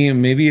for me,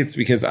 and maybe it's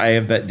because I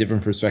have that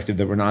different perspective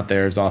that we're not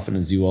there as often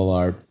as you all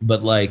are.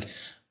 But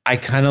I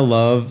kind of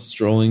love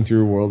strolling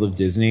through World of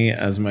Disney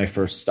as my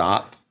first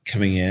stop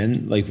coming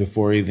in,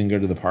 before we even go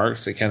to the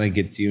parks. It kind of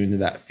gets you into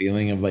that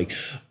feeling of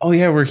oh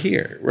yeah, we're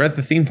here. We're at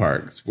the theme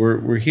parks.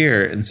 We're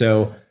here. And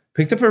so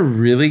picked up a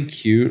really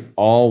cute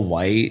all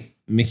white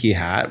Mickey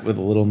hat with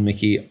a little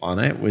Mickey on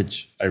it,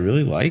 which I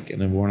really like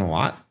and I've worn a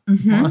lot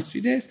the last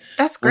few days.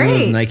 That's great. One of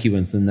those Nike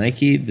ones.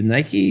 The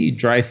Nike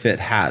dry fit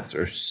hats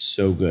are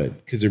so good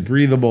because they're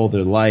breathable,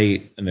 they're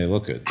light, and they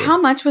look good.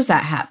 How much was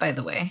that hat, by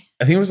the way?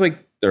 I think it was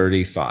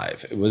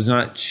 $35. It was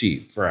not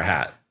cheap for a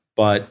hat.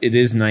 But it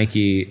is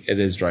Nike. It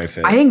is dry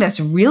fit. I think that's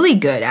really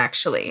good,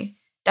 actually.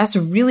 That's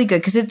really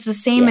good because it's the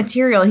same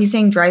material. He's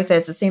saying dry fit.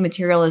 It's the same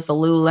material as the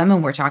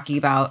Lululemon we're talking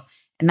about.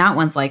 And that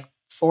one's $45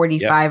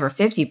 or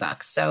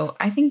 $50. So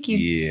I think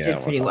you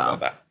did pretty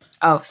well.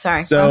 Oh,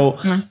 sorry. So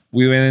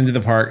we went into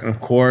the park. And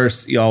of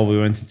course, y'all, we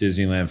went to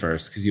Disneyland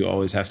first because you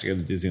always have to go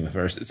to Disneyland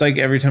first. It's like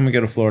every time we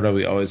go to Florida,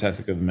 we always have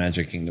to go to the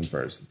Magic Kingdom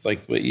first. It's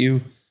like what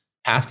you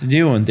have to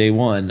do on day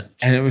one.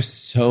 And it was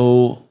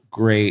so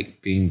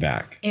great being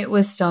back. It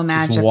was so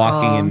magical. Just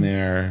walking in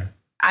there.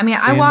 I mean,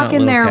 I walk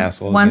in there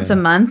once a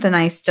month and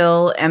I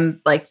still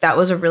am that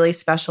was a really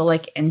special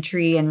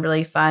entry and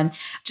really fun.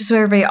 Just so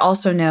everybody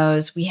also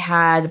knows, we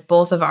had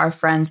both of our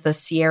friends, the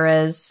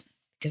Sierras,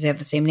 because they have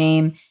the same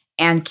name,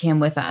 and Kim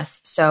with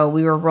us. So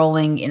we were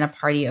rolling in a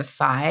party of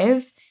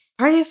 5.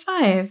 Party of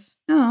 5.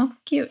 Oh,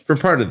 cute. For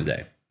part of the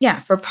day. Yeah,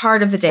 for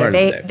part of the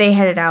day. They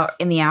headed out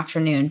in the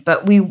afternoon,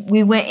 but we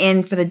went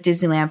in for the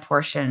Disneyland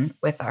portion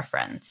with our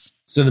friends.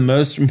 So the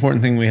most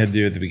important thing we had to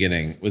do at the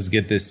beginning was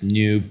get this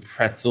new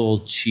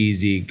pretzel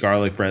cheesy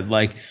garlic bread.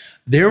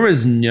 There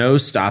was no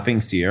stopping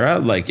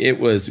Sierra. It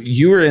was,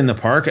 you were in the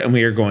park and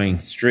we are going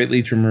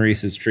straightly to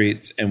Maurice's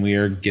Treats and we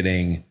are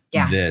getting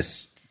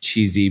this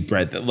cheesy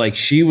bread that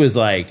she was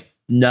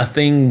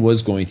nothing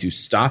was going to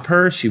stop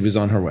her. She was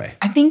on her way.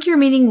 I think you're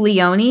meaning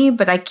Leonie,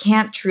 but I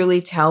can't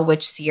truly tell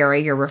which Sierra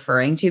you're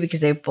referring to because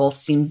they both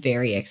seem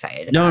very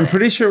excited. No, I'm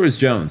pretty sure it was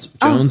Jones.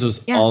 Jones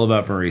was yeah. all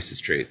about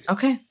Maurice's treats.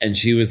 Okay. And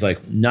she was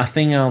like,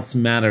 nothing else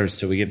matters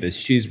till we get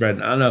this cheese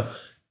bread. I don't know.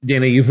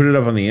 Dana, you put it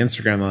up on the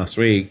Instagram last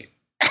week.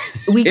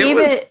 We gave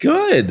it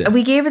good.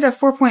 We gave it a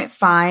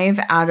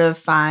 4.5 out of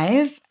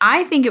 5.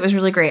 I think it was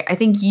really great. I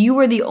think you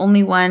were the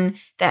only one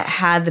that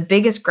had the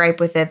biggest gripe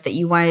with it, that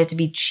you wanted it to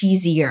be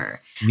cheesier.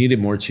 Needed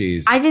more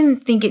cheese. I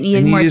didn't think it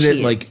needed more cheese.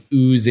 It like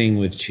oozing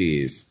with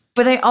cheese.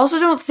 But I also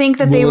don't think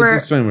that they were...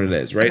 Let's explain what it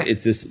is, right? Okay.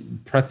 It's this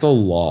pretzel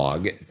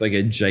log. It's like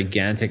a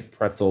gigantic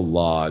pretzel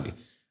log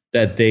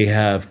that they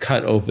have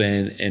cut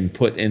open and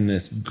put in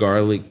this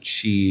garlic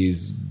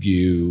cheese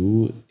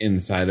goo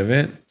inside of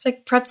it. It's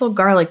like pretzel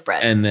garlic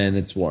bread. And then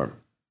it's warm.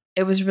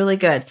 It was really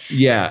good.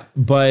 Yeah,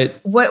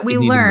 but what we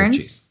learned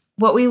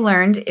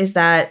is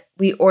that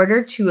we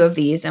ordered 2 of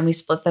these and we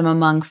split them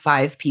among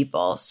 5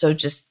 people. So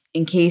just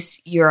in case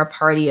you're a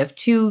party of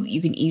 2,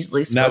 you can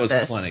easily split this.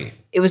 That was plenty.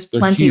 It was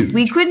plenty.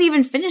 We couldn't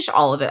even finish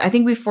all of it. I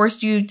think we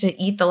forced you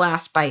to eat the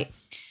last bite.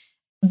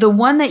 The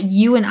one that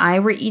you and I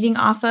were eating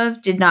off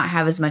of did not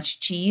have as much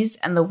cheese,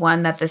 and the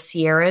one that the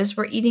Sierras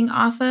were eating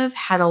off of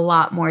had a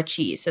lot more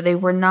cheese. So they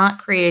were not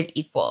created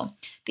equal.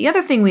 The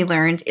other thing we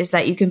learned is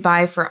that you can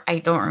buy for, I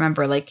don't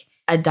remember, like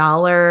 $1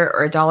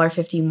 or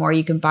 $1.50 more.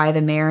 You can buy the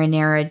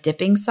marinara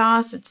dipping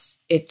sauce.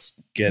 It's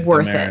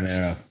worth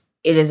it.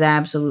 It is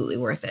absolutely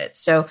worth it.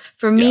 So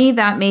for me,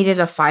 that made it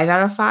a 5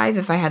 out of 5.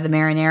 If I had the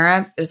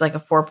marinara, it was like a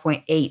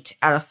 4.8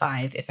 out of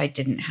 5 if I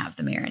didn't have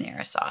the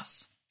marinara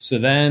sauce. So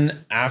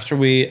then after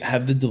we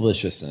had the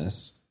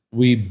deliciousness,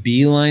 we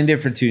beelined it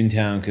for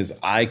Toontown because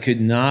I could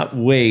not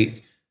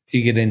wait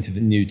to get into the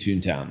new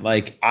Toontown.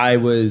 Like I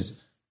was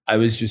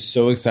just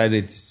so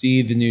excited to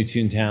see the new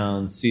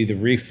Toontown, see the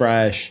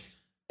refresh,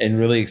 and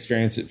really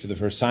experience it for the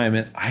first time.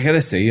 And I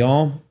gotta say,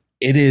 y'all,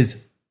 it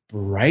is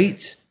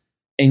bright,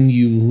 and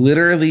you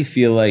literally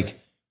feel like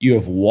you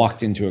have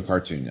walked into a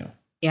cartoon now.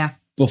 Yeah.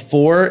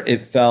 Before,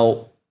 it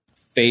felt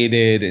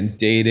faded and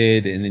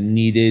dated, and it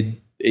needed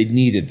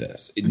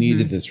this. It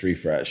needed this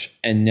refresh.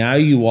 And now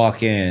you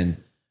walk in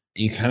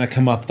and you kind of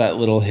come up that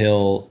little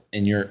hill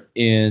and you're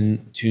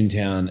in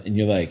Toontown and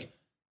you're like,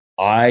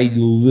 I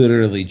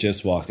literally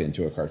just walked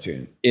into a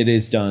cartoon. It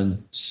is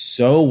done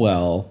so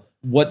well.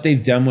 What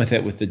they've done with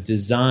it, with the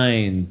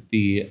design,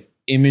 the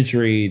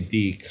imagery,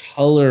 the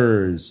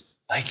colors,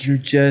 like you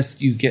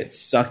get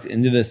sucked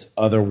into this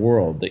other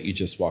world that you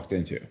just walked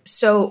into.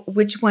 So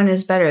which one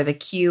is better, the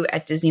queue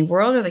at Disney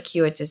World or the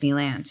queue at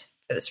Disneyland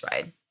for this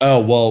ride? Oh,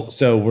 well,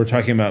 so we're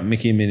talking about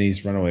Mickey and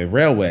Minnie's Runaway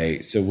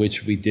Railway, so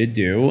which we did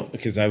do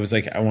because I was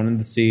like, I wanted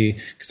to see,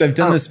 because I've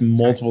done this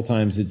multiple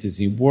times at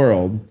Disney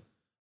World,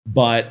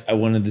 but I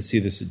wanted to see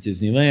this at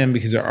Disneyland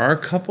because there are a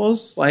couple of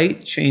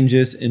slight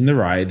changes in the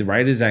ride. The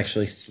ride is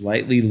actually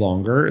slightly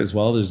longer as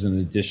well. There's an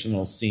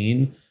additional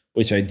scene,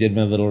 which I did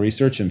my little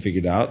research and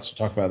figured out. So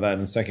we'll talk about that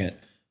in a second.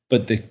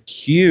 But the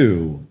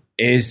queue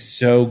is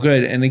so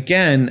good. And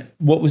again,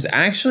 what was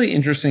actually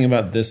interesting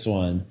about this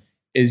one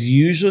is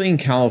usually in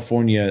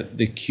California,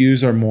 the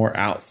queues are more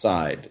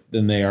outside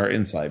than they are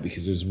inside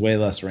because there's way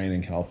less rain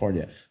in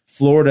California.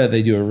 Florida,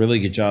 they do a really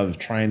good job of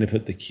trying to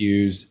put the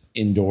queues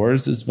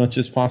indoors as much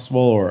as possible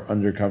or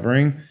under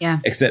covering. Yeah.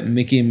 Except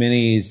Mickey and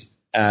Minnie's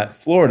at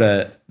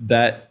Florida,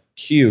 that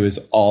queue is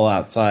all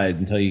outside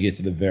until you get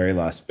to the very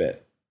last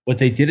bit. What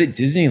they did at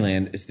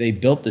Disneyland is they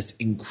built this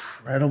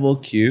incredible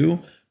queue,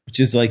 which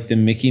is like the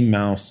Mickey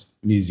Mouse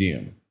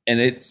Museum. And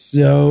it's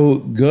so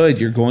good.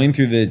 You're going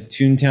through the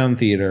Toontown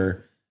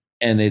Theater,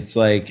 and it's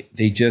like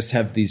they just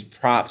have these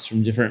props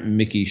from different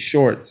Mickey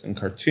shorts and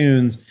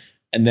cartoons.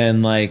 And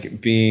then, like,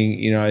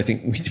 being, I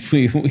think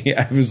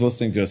I was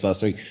listening to us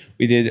last week.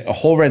 We did a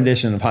whole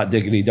rendition of Hot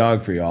Diggity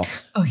Dog for y'all.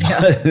 Oh,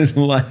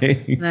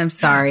 yeah. I'm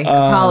sorry.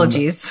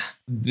 Apologies.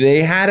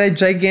 They had a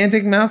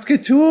gigantic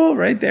Mousecatool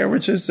right there,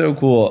 which is so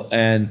cool.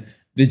 And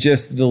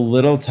the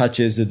little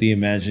touches that the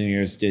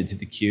Imagineers did to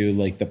the queue,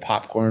 like the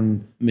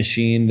popcorn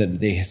machine that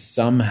they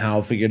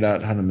somehow figured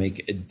out how to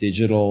make a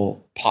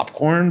digital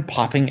popcorn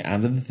popping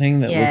out of the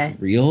thing that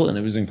looked real, and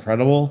it was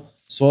incredible.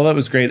 So all that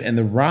was great. And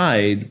the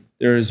ride,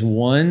 there is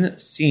one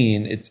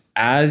scene, it's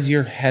as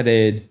you're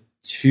headed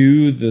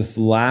to the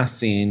last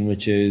scene,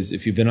 which is,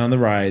 if you've been on the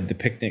ride, the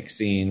picnic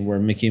scene where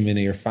Mickey and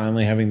Minnie are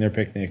finally having their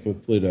picnic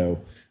with Pluto.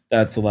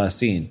 That's the last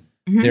scene.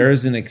 Mm-hmm. There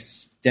is an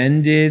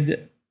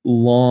extended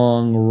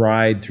long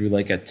ride through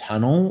like a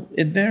tunnel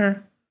in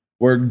there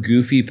where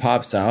Goofy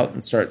pops out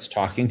and starts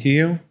talking to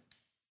you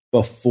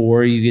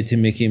before you get to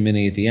Mickey and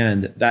Minnie at the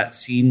end. That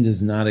scene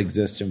does not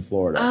exist in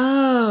Florida.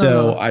 Oh,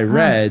 so I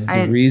read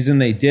the reason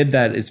they did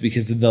that is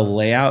because of the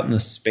layout and the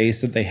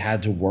space that they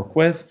had to work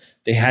with.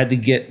 They had to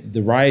get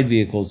the ride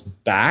vehicles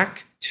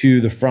back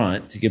to the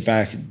front to get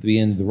back at the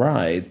end of the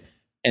ride.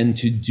 And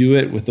to do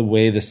it with the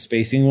way the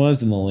spacing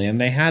was and the land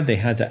they had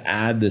to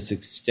add this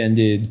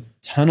extended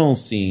tunnel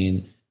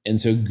scene. And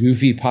so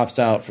Goofy pops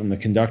out from the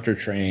conductor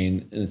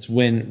train, and it's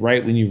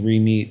right when you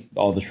re-meet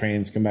all the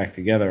trains come back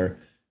together.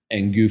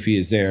 and Goofy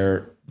is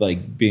there,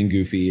 like being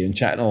goofy and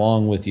chatting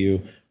along with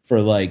you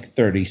for like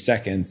 30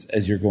 seconds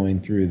as you're going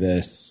through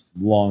this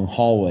long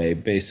hallway,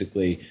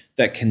 basically,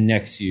 that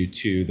connects you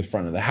to the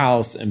front of the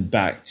house and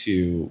back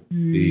to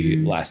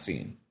the last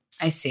scene.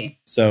 I see.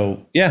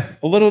 So, yeah,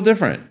 a little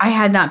different. I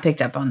had not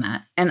picked up on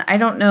that. And I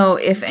don't know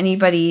if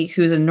anybody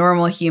who's a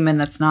normal human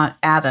that's not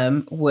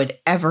Adam would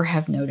ever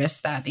have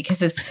noticed that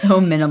because it's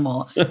so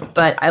minimal.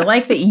 But I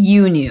like that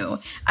you knew.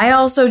 I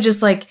also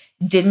just like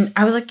didn't.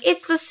 I was like,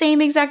 it's the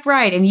same exact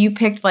ride. And you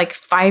picked like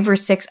 5 or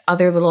 6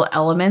 other little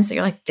elements that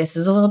you're like, this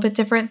is a little bit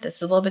different. This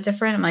is a little bit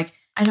different. I'm like,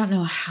 I don't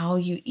know how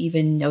you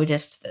even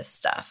noticed this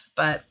stuff,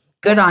 but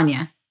good on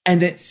you.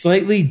 And it's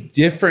slightly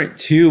different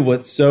too.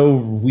 What's so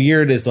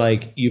weird is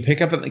like you pick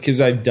up,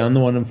 because I've done the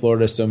one in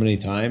Florida so many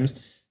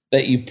times,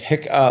 that you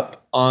pick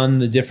up on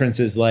the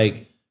differences,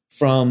 like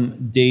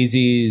from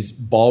Daisy's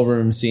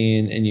ballroom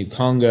scene and you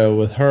congo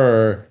with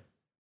her,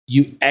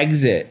 you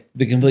exit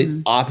the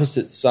complete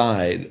opposite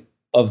side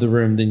of the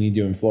room than you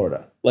do in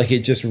Florida. Like it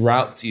just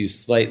routes you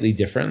slightly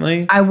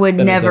differently. I would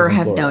never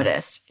have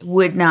noticed.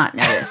 Would not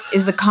notice.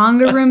 Is the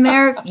conga room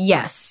there?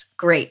 Yes.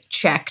 Great.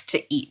 Check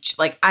to each.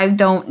 Like I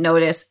don't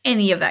notice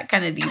any of that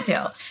kind of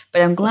detail,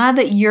 but I'm glad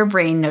that your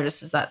brain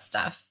notices that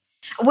stuff.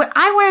 What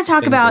I want to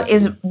talk about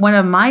is one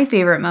of my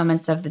favorite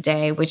moments of the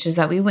day, which is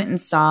that we went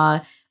and saw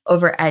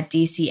over at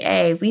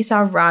DCA. We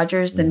saw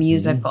Rogers the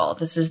Musical.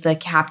 This is the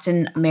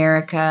Captain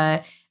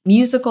America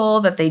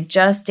musical that they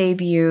just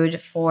debuted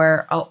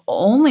for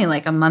only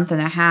like a month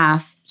and a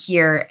half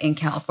here in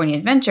California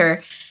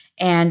Adventure.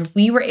 And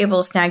we were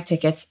able to snag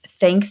tickets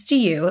thanks to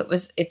you.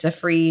 It's a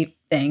free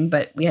thing,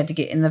 but we had to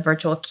get in the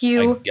virtual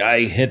queue.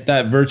 I hit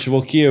that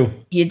virtual queue.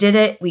 You did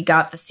it. We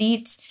got the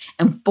seats.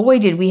 And boy,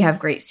 did we have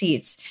great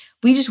seats.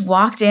 We just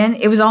walked in.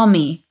 It was all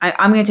me.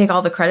 I'm going to take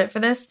all the credit for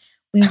this.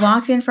 We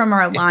walked in from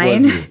our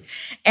line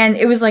and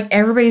it was like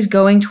everybody's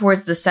going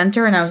towards the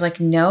center. And I was like,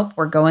 nope,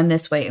 we're going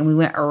this way. And we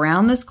went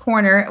around this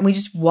corner and we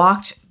just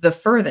walked the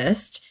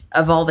furthest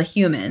of all the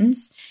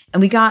humans. And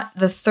we got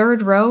the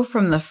 3rd row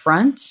from the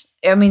front.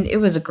 I mean, it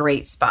was a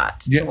great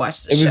spot to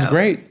watch the show. It was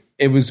great.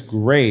 It was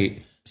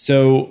great.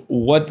 So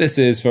what this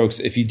is, folks,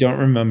 if you don't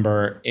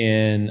remember,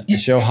 in the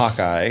show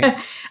Hawkeye.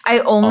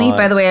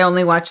 By the way, I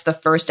only watched the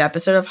first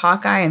episode of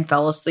Hawkeye and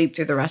fell asleep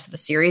through the rest of the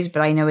series,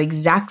 but I know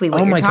exactly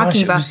what you're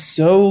talking about. It was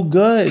so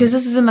good. Because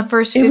this is in the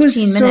first 15 minutes.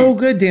 It was so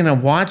good, Dana.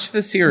 Watch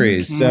the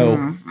series.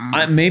 So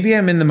maybe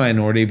I'm in the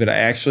minority, but I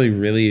actually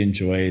really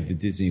enjoy the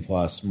Disney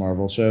Plus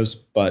Marvel shows,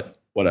 but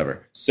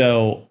whatever.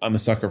 So I'm a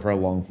sucker for a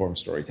long form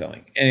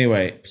storytelling.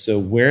 Anyway, so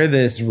where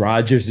this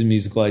Rogers the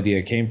Musical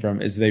idea came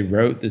from is they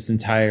wrote this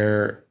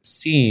entire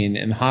scene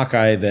in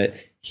Hawkeye that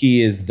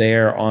he is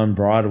there on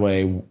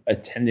Broadway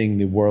attending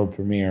the world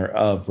premiere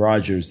of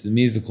Rogers the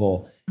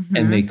Musical.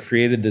 And they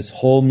created this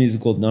whole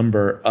musical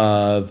number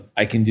of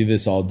I Can Do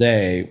This All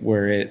Day,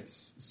 where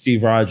it's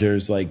Steve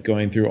Rogers like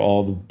going through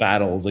all the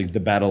battles, like the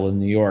battle in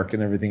New York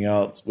and everything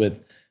else,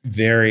 with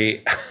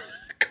very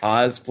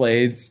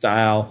cosplayed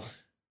style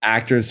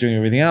actors doing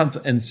everything else.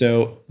 And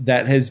so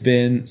that has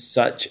been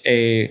such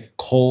a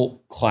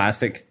cult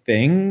classic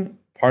thing.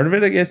 Part of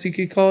it, I guess you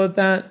could call it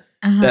that.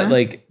 That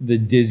like the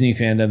Disney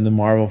fandom, the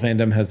Marvel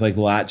fandom has like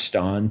latched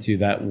on to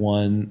that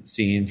one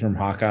scene from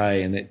Hawkeye,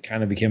 and it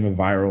kind of became a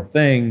viral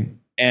thing.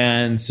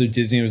 And so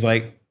Disney was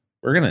like,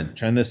 we're going to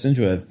turn this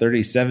into a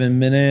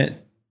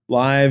 37-minute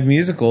live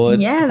musical.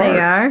 Yeah, they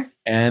are.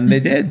 And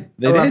they did.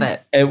 They love did.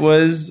 it. It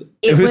was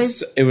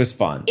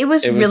fun. It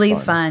was really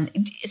fun.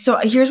 So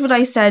here's what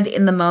I said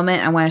in the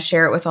moment. I want to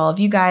share it with all of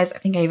you guys. I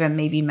think I even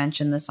maybe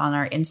mentioned this on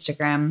our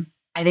Instagram.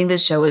 I think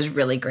this show is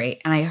really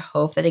great, and I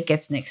hope that it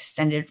gets an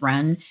extended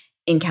run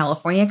in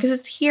California because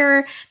it's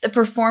here. The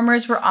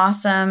performers were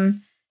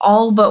awesome.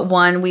 All but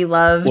one we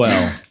loved.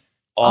 Well,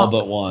 all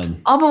but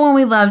one. All but one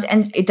we loved,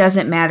 and it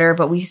doesn't matter,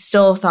 but we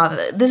still thought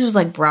that this was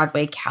like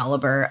Broadway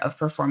caliber of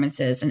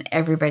performances, and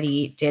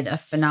everybody did a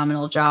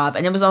phenomenal job.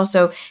 And it was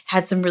also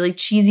had some really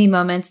cheesy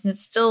moments, and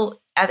it's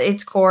still at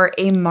its core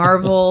a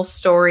Marvel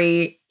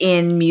story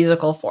in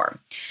musical form.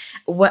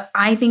 What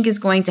I think is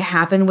going to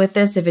happen with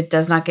this, if it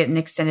does not get an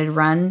extended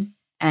run,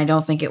 and I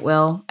don't think it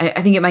will, I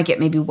think it might get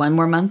maybe one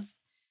more month.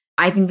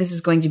 I think this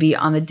is going to be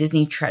on the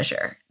Disney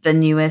Treasure, the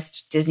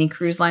newest Disney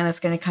cruise line that's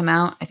going to come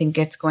out. I think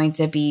it's going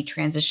to be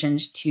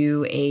transitioned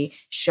to a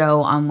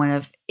show on one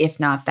of, if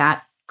not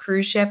that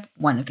cruise ship,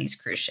 one of these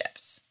cruise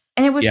ships.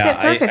 And it would fit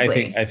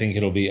perfectly. I think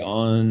it'll be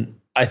on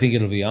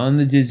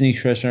the Disney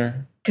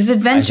Treasure. Because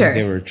adventure. I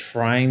think they were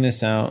trying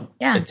this out.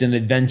 Yeah. It's an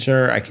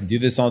adventure. I can do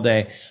this all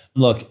day.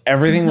 Look,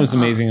 everything was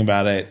amazing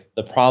about it.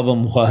 The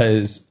problem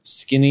was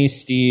Skinny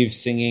Steve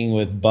singing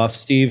with Buff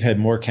Steve had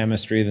more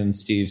chemistry than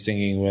Steve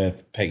singing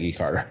with Peggy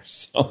Carter.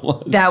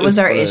 So that was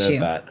our issue.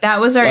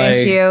 That was our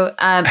issue.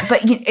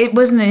 But it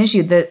wasn't an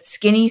issue. The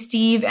Skinny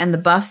Steve and the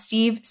Buff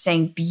Steve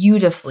sang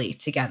beautifully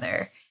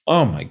together.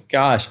 Oh my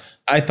gosh.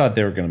 I thought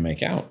they were going to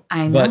make out.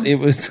 I know. But it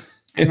was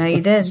you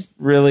did.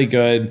 Really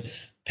good.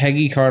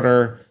 Peggy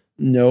Carter,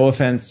 no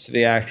offense to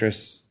the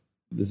actress.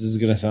 This is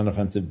going to sound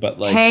offensive, but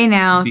like, hey,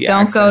 now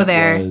don't go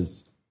there.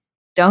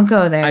 Don't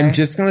go there. I'm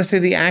just going to say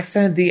the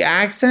accent. The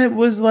accent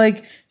was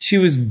like, she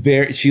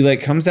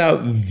like comes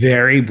out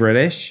very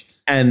British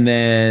and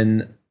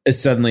then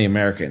is suddenly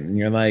American. And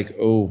you're like,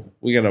 oh,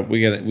 we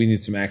need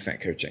some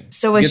accent coaching.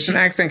 So get some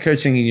accent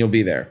coaching and you'll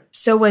be there.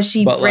 So was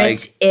she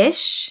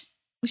British?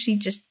 Was she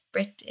just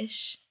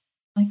British?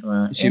 Like a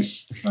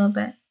little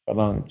bit? Hold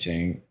on,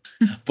 Ching.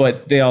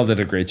 But they all did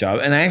a great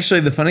job. And actually,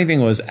 the funny thing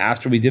was,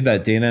 after we did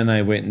that, Dana and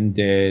I went and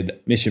did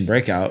Mission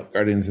Breakout,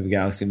 Guardians of the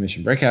Galaxy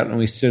Mission Breakout, and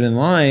we stood in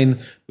line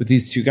with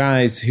these two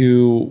guys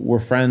who were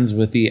friends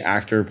with the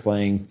actor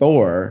playing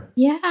Thor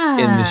in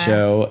the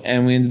show.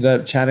 And we ended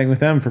up chatting with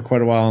them for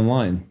quite a while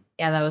online.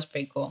 Yeah, that was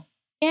pretty cool.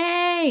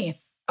 Yay!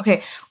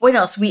 Okay, what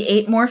else? We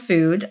ate more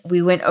food.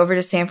 We went over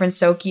to San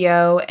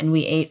Francisco and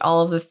we ate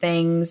all of the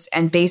things.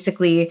 And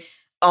basically,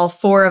 all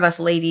four of us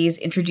ladies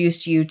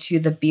introduced you to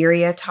the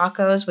birria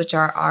tacos, which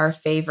are our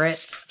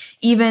favorites.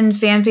 Even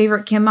fan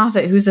favorite Kim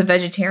Moffitt, who's a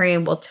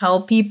vegetarian, will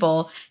tell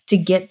people to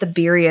get the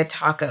birria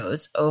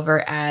tacos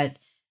over at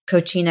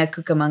Cochina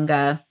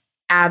Cucamonga.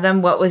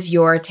 Adam, what was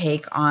your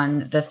take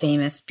on the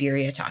famous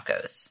birria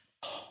tacos?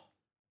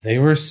 They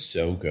were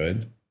so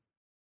good.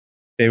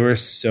 They were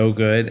so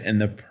good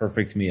and the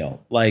perfect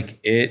meal. Like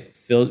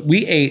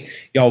we ate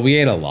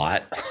a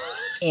lot.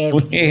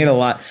 We ate a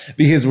lot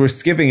because we're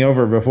skipping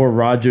over before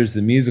Rogers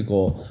the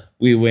Musical.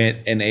 We went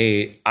and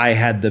ate. I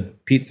had the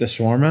pizza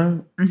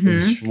shawarma,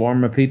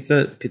 shawarma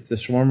pizza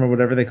shawarma,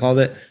 whatever they called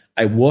it.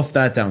 I wolfed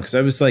that down because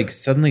I was like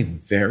suddenly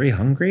very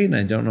hungry and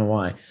I don't know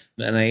why.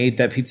 And I ate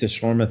that pizza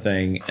shawarma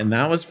thing and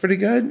that was pretty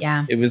good.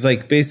 Yeah. It was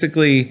like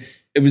basically,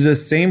 it was the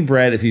same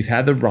bread. If you've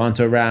had the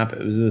Ronto wrap,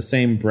 it was the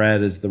same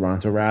bread as the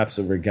Ronto wraps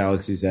over at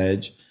Galaxy's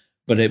Edge.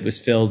 But it was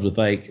filled with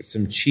like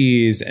some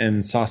cheese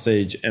and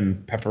sausage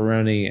and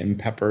pepperoni and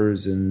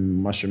peppers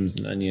and mushrooms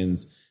and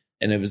onions.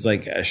 And it was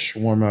like a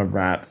shawarma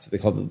wrap. So they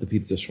called it the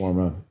pizza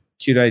shawarma.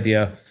 Cute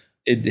idea.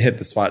 It hit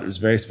the spot. It was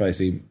very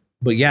spicy.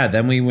 But yeah,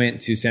 then we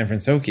went to San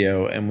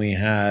Francisco and we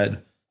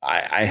had,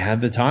 I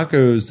had the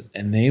tacos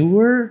and they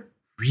were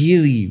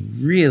really,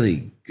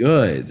 really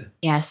good.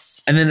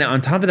 Yes. And then on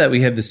top of that,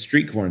 we had the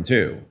street corn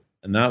too.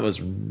 And that was,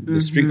 the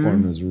street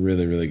corn was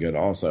really, really good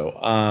also.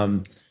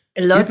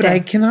 But I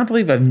cannot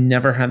believe I've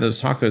never had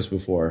those tacos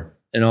before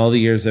in all the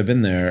years I've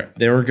been there.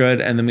 They were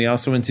good. And then we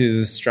also went to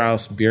the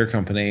Strauss Beer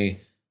Company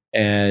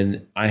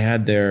and I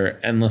had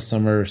their Endless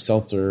Summer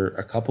Seltzer,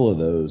 a couple of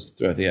those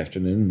throughout the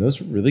afternoon. And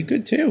those were really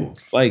good too.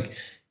 Like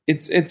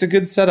it's a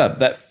good setup.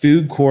 That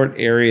food court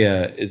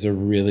area is a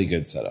really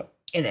good setup.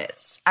 It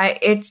is.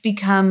 It's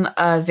become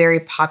a very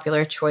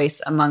popular choice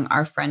among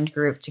our friend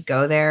group to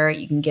go there.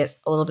 You can get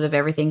a little bit of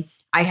everything.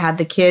 I had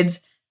the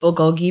kids'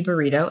 bulgogi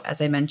burrito,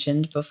 as I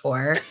mentioned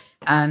before.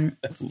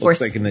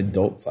 Looks like an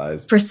adult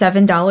size. For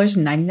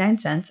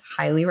 $7.99.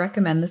 Highly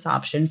recommend this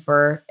option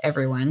for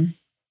everyone.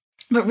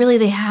 But really,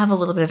 they have a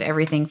little bit of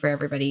everything for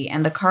everybody.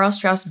 And the Karl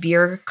Strauss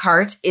beer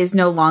cart is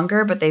no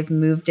longer, but they've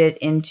moved it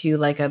into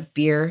like a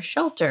beer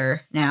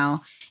shelter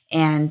now.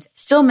 And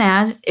still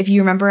mad. If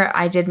you remember,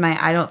 I did my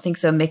I Don't Think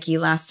So Mickey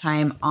last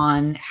time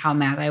on how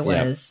mad I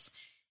was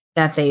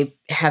that they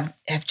have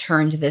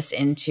turned this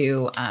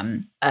into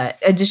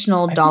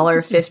additional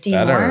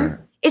 $1.50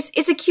 more.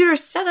 It's a cuter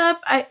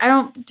setup. I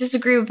don't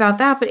disagree about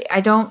that, but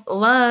I don't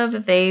love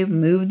that they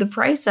moved the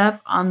price up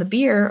on the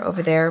beer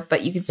over there.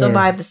 But you can still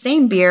buy the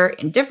same beer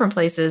in different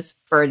places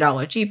for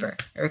 $1 cheaper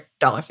or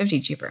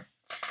 $1.50 cheaper.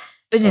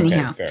 But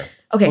anyhow, okay.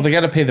 Well, they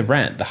got to pay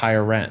the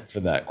higher rent for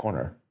that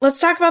corner. Let's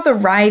talk about the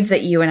rides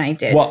that you and I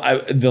did.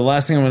 Well, the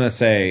last thing I want to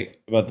say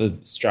about the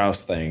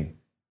Strauss thing,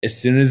 as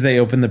soon as they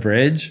open the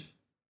bridge,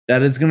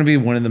 that is going to be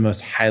one of the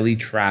most highly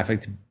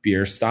trafficked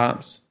beer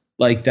stops.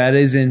 Like that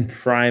is in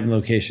prime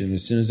location.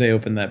 As soon as they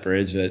open that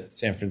bridge, that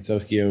San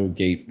Francisco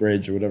Gate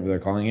Bridge or whatever they're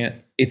calling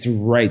it, it's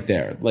right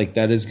there. Like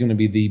that is going to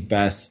be the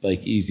best,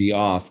 like easy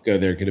off, go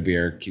there, get a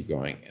beer, keep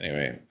going.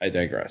 Anyway, I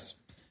digress.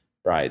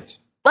 Rides.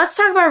 Let's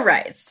talk about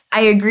rides.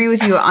 I agree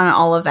with you on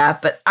all of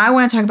that, but I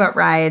want to talk about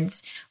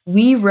rides.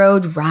 We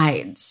rode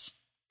rides.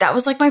 That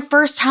was like my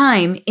first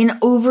time in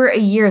over a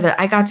year that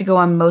I got to go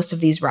on most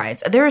of these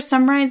rides. There are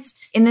some rides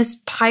in this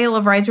pile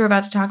of rides we're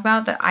about to talk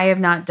about that I have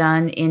not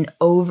done in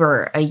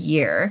over a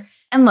year.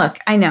 And look,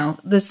 I know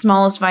the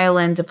smallest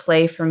violin to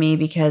play for me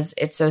because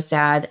it's so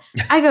sad.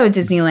 I go to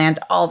Disneyland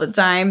all the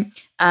time,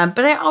 but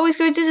I always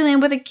go to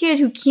Disneyland with a kid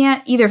who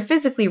can't either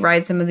physically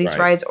ride some of these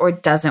rides or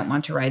doesn't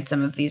want to ride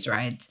some of these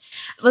rides.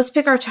 Let's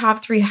pick our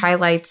top 3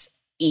 highlights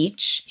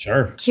each.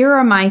 Sure. Here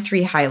are my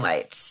 3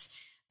 highlights.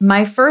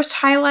 My first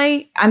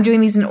highlight, I'm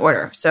doing these in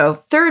order.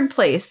 So third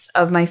place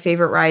of my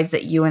favorite rides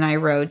that you and I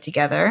rode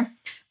together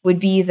would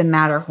be the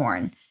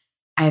Matterhorn.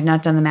 I have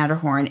not done the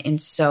Matterhorn in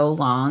so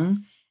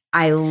long.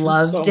 I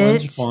loved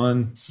it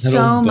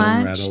so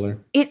much.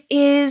 It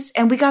is.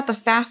 And we got the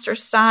faster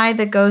side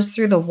that goes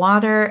through the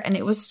water. And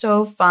it was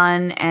so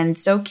fun and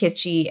so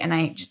kitschy. And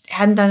I just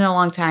hadn't done it in a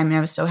long time. And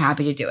I was so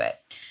happy to do it.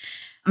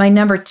 My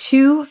number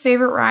 2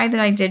 favorite ride that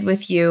I did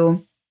with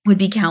you would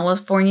be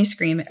California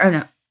Screaming. Oh,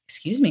 no,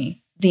 excuse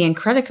me. The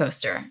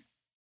Incredicoaster.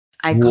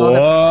 I called it.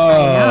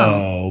 I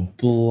know.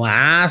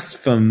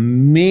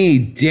 Blasphemy,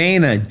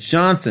 Dana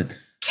Johnson.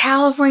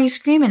 California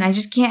Screaming. I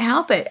just can't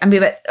help it. I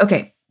mean, but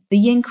okay,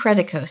 the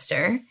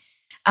Incredicoaster,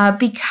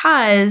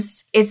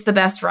 because it's the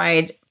best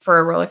ride for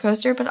a roller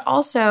coaster, but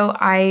also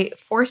I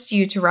forced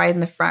you to ride in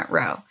the front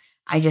row.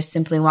 I just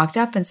simply walked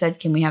up and said,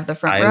 "Can we have the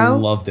front row?" I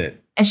loved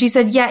it. And she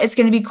said, "Yeah, it's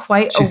going to be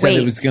quite a wait." She said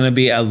it was going to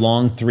be a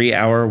long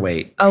 3-hour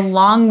wait. A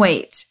long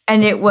wait.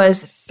 And it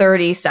was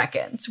 30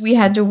 seconds. We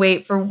had to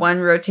wait for one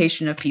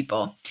rotation of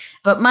people.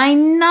 But my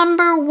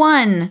number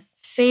one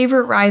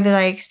favorite ride that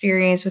I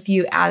experienced with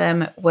you,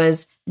 Adam,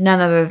 was none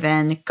other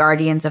than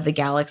Guardians of the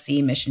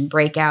Galaxy Mission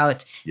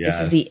Breakout. Yes.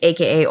 This is the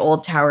AKA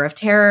Old Tower of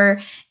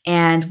Terror.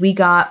 And we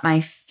got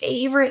my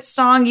favorite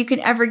song you could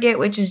ever get,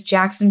 which is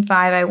Jackson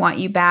 5, I Want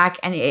You Back.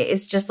 And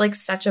it's just like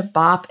such a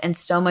bop and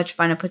so much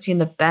fun. It puts you in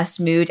the best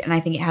mood. And I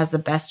think it has the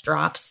best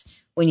drops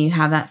when you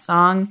have that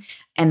song.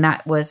 And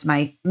that was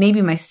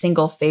maybe my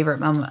single favorite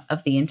moment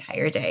of the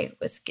entire day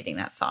was getting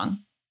that song.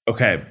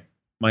 Okay.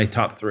 My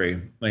top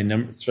three,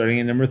 starting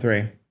at number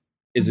 3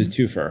 is a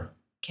twofer.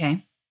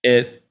 Okay.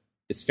 It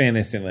is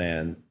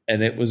Fantasyland,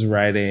 and it was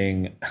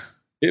riding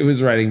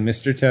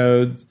Mr.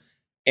 Toads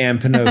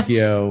and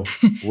Pinocchio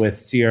with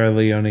Sierra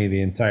Leone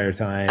the entire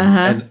time,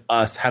 and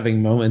us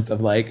having moments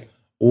of like,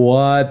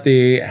 what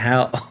the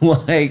hell?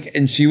 Like,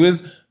 and she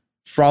was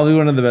probably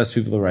one of the best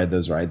people to ride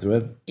those rides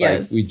with.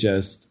 Yes. Like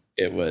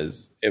it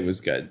was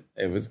good.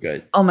 It was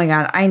good. Oh my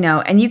God, I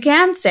know. And you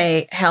can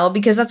say hell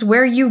because that's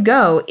where you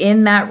go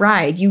in that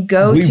ride. You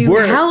go to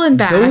hell and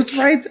back. Those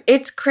rides,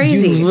 it's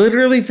crazy. You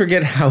literally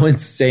forget how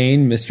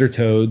insane Mr.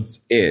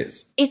 Toads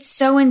is. It's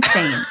so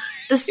insane.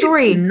 The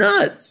story it's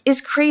nuts.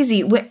 Is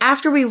crazy.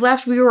 After we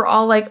left, we were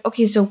all like,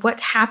 okay, so what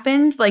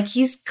happened? Like,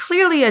 he's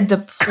clearly a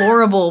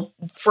deplorable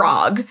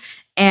frog.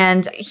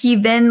 And he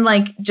then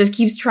like just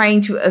keeps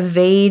trying to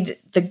evade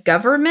the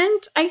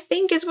government, I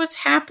think is what's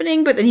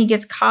happening. But then he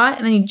gets caught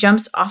and then he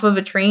jumps off of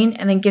a train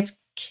and then gets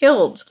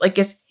killed, like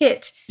gets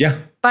hit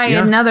by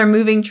another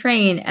moving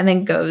train and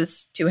then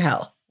goes to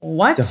hell.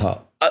 What? To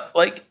hell.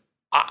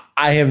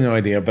 I have no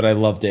idea, but I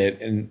loved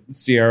it. And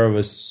Sierra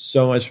was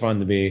so much fun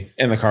to be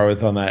in the car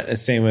with on that. And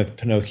same with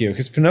Pinocchio,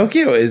 because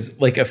Pinocchio is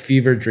like a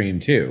fever dream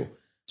too.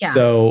 Yeah.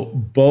 So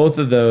both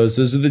of those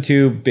are the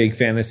two big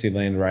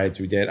Fantasyland rides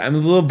we did. I'm a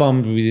little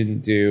bummed we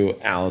didn't do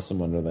Alice in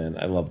Wonderland.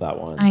 I love that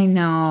one. I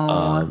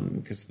know.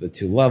 Because of the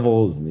 2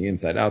 levels and the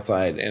inside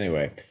outside.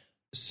 Anyway.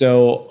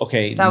 So,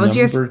 okay. So that was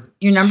your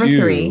number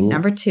 3.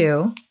 Number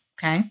 2.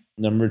 Okay.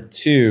 Number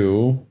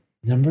two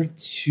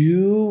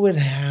would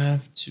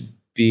have to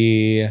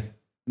be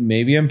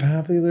maybe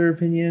unpopular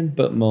opinion,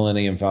 but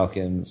Millennium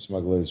Falcon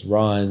Smuggler's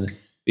Run,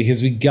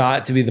 because we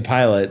got to be the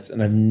pilots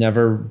and I've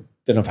never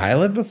been a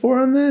pilot before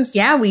on this.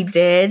 Yeah, we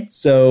did.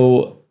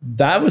 So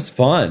that was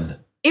fun.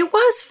 It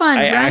was fun,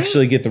 I right?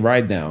 actually get the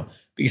ride now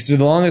because for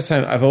the longest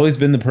time, I've always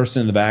been the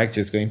person in the back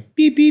just going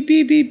beep, beep,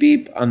 beep, beep,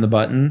 beep on the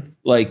button.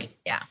 Like,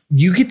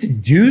 you get to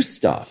do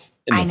stuff.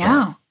 I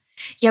know.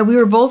 Yeah, we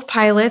were both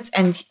pilots.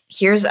 And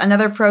here's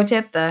another pro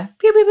tip, the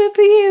pew, pew, pew,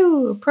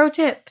 pew. Pro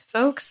tip,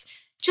 folks.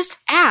 Just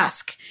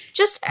ask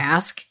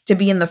to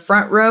be in the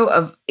front row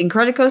of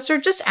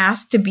Incredicoaster. Just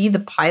ask to be the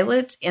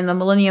pilot in the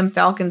Millennium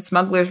Falcon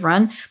Smuggler's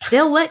Run.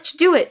 They'll let you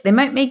do it. They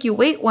might make you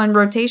wait one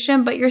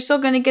rotation, but you're still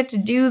going to get to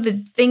do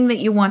the thing that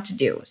you want to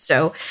do.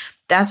 So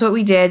that's what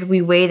we did.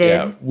 We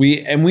waited. Yeah,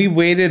 we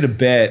waited a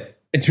bit.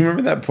 And do you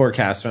remember that poor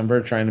cast member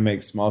trying to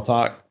make small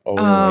talk?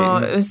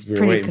 It was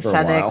pretty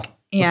pathetic.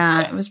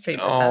 Yeah, it was pretty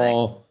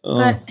pathetic.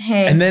 But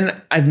hey. And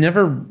then I've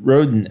never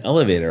rode an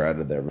elevator out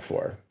of there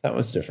before. That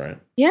was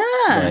different. Yeah.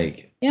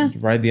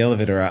 Ride the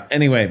elevator out.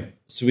 Anyway,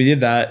 so we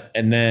did that.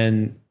 And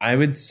then I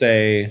would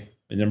say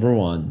my number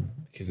 1,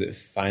 because it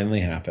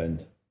finally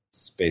happened,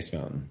 Space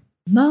Mountain.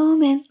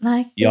 Moment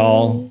like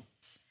y'all.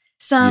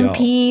 Some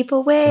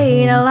people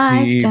wait a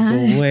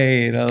lifetime. People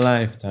wait a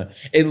lifetime.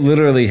 It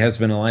literally has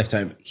been a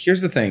lifetime.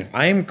 Here's the thing.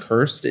 I am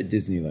cursed at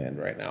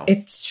Disneyland right now.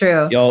 It's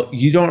true. Y'all,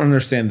 you don't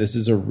understand. This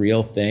is a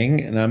real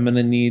thing. And I'm going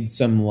to need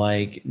some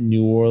like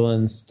New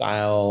Orleans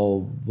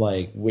style,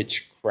 like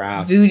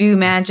witchcraft. Voodoo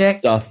magic.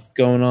 Stuff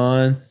going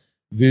on.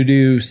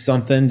 Voodoo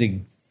something to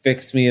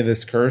fix me of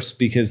this curse.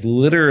 Because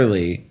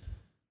literally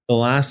the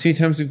last 2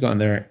 times we've gone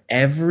there,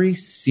 every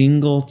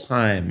single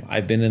time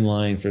I've been in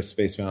line for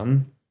Space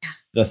Mountain,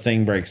 the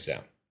thing breaks down.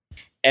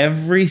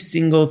 Every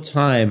single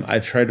time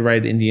I've tried to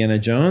ride Indiana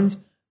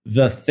Jones,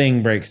 the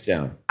thing breaks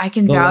down. I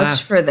can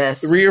vouch for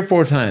this. 3 or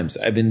 4 times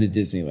I've been to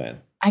Disneyland.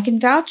 I can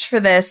vouch for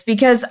this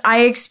because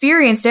I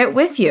experienced it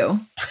with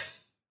you.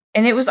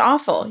 And it was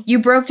awful. You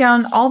broke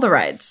down all the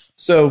rides.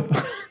 So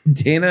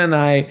Dana and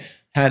I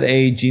had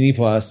a Genie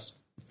Plus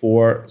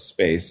for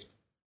space.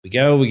 We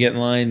get in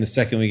line. The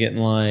second we get in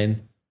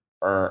line,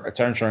 our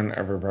attention,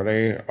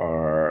 everybody,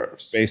 our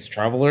space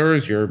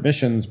travelers, your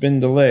mission's been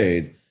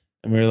delayed.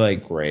 And we were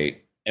like,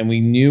 great. And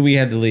we knew we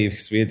had to leave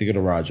because we had to go to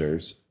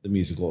Rogers, the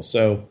musical.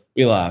 So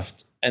we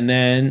left. And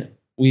then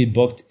we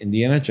booked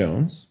Indiana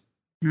Jones.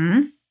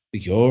 Mm-hmm.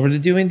 We go over to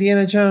do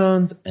Indiana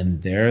Jones,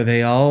 and there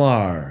they all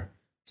are.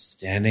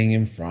 standing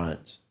in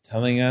front,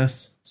 telling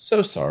us,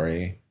 so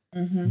sorry.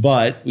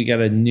 But we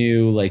got a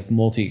new like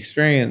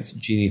multi-experience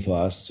Genie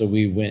Plus. So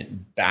we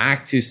went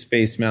back to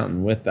Space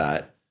Mountain with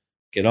that,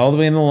 get all the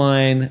way in the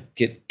line,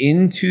 get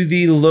into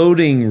the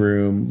loading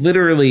room,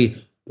 literally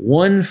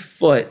 1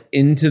 foot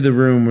into the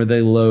room where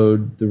they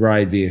load the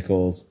ride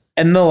vehicles,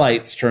 and the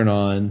lights turn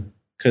on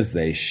because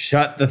they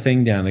shut the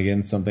thing down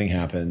again. Something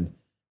happened.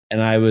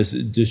 And I was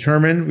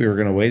determined we were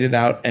going to wait it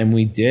out. And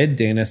we did.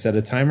 Dana set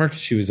a timer because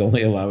she was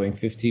only allowing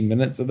 15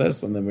 minutes of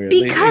this. And then we were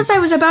because leaving. I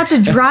was about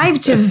to drive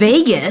to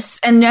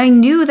Vegas and I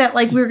knew that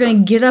like we were going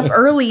to get up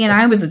early and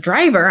I was the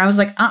driver. I was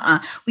like,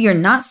 we are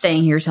not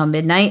staying here till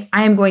midnight.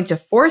 I am going to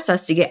force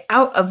us to get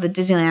out of the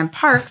Disneyland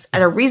parks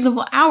at a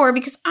reasonable hour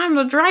because I'm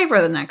the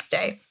driver the next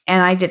day.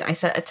 And I did. I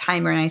set a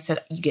timer and I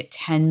said, you get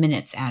 10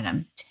 minutes,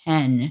 Adam.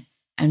 10.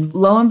 And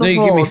lo and behold.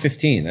 No, you give me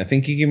 15. I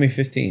think you give me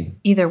 15.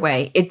 Either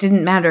way, it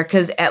didn't matter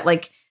because at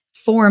like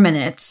 4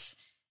 minutes,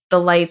 the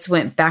lights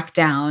went back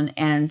down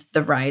and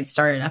the ride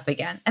started up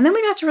again. And then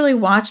we got to really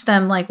watch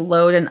them like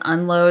load and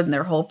unload and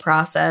their whole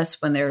process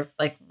when they're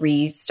like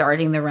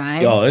restarting the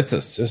ride. Y'all, it's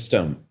a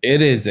system.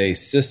 It is a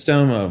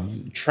system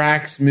of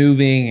tracks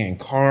moving and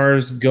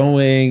cars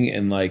going.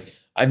 And like,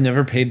 I've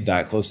never paid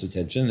that close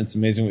attention. It's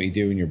amazing what you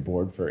do when you're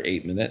bored for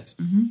 8 minutes.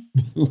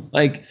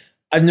 Like,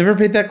 I've never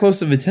paid that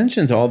close of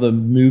attention to all the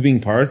moving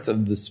parts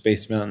of the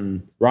Space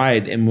Mountain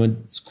ride. And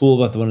what's cool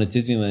about the one at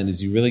Disneyland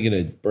is you really get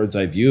a bird's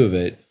eye view of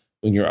it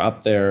when you're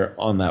up there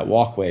on that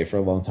walkway for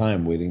a long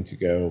time waiting to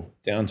go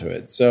down to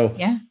it. So,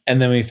 yeah. And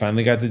then we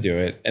finally got to do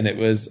it. And it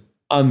was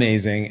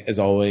amazing as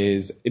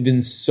always.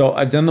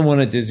 I've done the one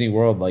at Disney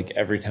World like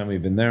every time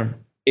we've been there.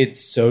 It's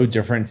so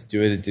different to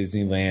do it at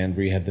Disneyland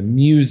where you have the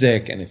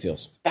music and it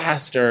feels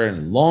faster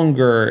and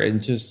longer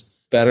and just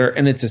better.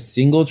 And it's a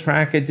single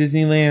track at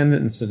Disneyland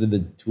instead of the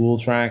dual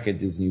track at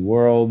Disney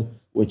World,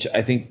 which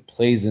I think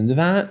plays into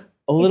that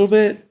a little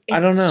bit.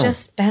 I don't know. It's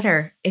just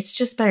better. It's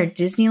just better.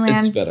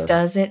 Disneyland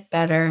does it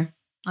better.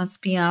 Let's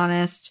be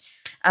honest.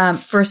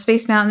 For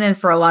Space Mountain and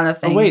for a lot of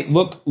things.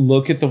 Oh, wait,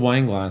 look at the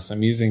wine glass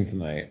I'm using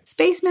tonight.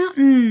 Space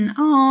Mountain.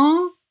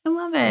 Oh, I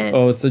love it.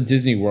 Oh, it's the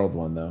Disney World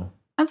one though.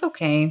 That's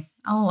okay.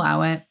 I'll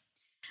allow it.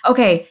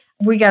 Okay.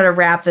 We got to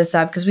wrap this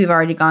up because we've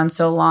already gone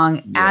so long.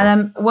 Yeah.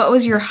 Adam, what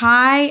was your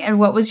high and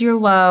what was your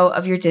low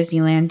of your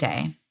Disneyland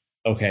day?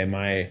 Okay,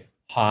 my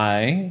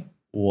high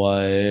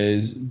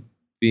was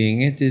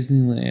being at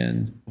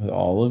Disneyland with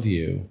all of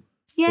you.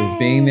 Yay. With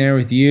being there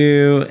with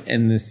you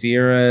and the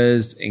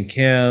Sierras and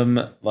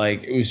Kim.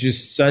 Like, it was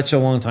just such a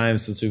long time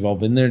since we've all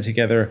been there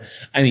together.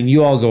 I mean,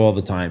 you all go all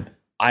the time.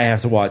 I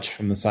have to watch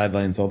from the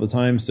sidelines all the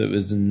time. So it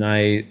was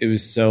nice. It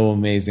was so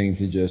amazing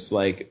to just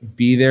like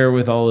be there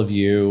with all of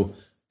you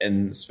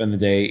and spend the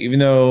day. Even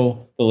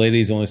though the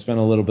ladies only spent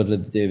a little bit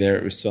of the day there,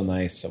 it was still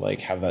nice to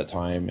like have that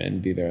time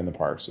and be there in the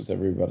parks with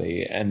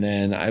everybody. And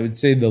then I would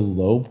say the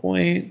low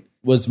point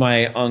was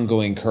my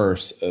ongoing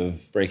curse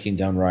of breaking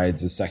down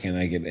rides the second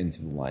I get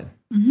into the line.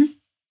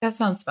 That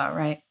sounds about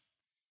right.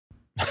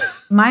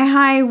 My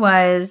high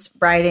was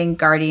riding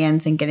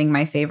Guardians and getting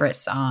my favorite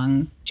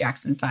song,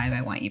 Jackson 5,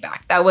 I Want You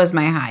Back. That was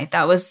my high.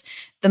 That was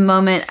the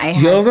moment I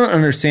had. Y'all don't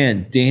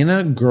understand.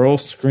 Dana girl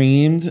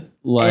screamed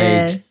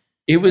like...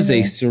 It was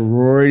a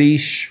sorority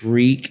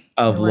shriek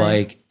of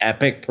like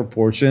epic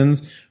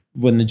proportions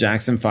when the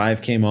Jackson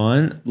 5 came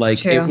on.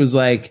 Like it was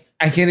like,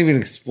 I can't even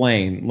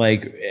explain.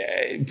 Like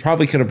it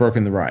probably could have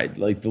broken the ride.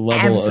 Like the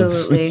level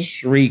of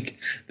shriek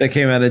that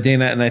came out of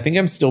Dana. And I think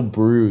I'm still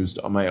bruised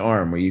on my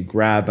arm where you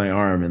grab my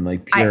arm and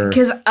like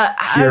because out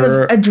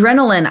of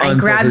adrenaline, I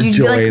grabbed you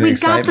to be like, we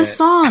got the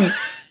song.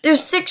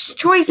 There's 6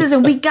 choices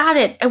and we got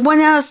it. And 1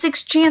 out of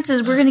 6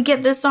 chances, we're going to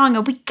get this song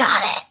and we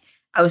got it.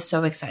 I was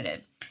so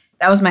excited.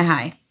 That was my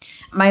high.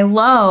 My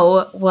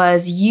low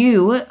was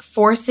you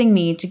forcing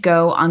me to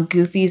go on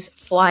Goofy's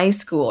Fly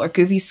School or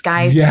Goofy's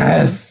Sky School.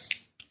 Yes.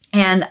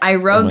 And I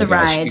rode the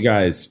ride. You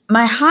guys.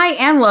 My high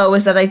and low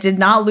was that I did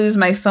not lose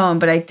my phone,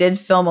 but I did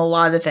film a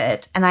lot of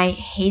it. And I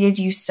hated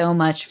you so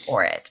much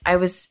for it. I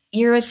was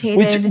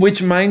irritated.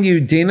 Which mind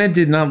you, Dana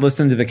did not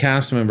listen to the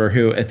cast member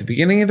who at the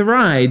beginning of the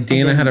ride,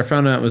 Dana had her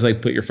phone out and was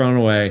like, put your phone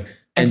away.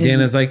 And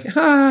Dana's like,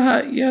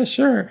 yeah,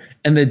 sure.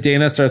 And then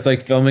Dana starts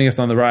like filming us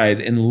on the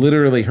ride. And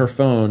literally her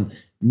phone,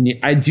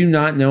 I do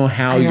not know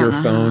how your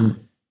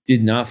phone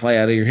did not fly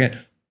out of your hand.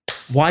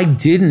 Why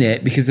didn't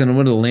it? Because then it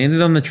would have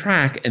landed on the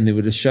track and they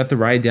would have shut the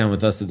ride down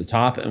with us at the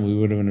top and we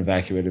would have been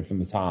evacuated from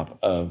the top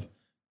of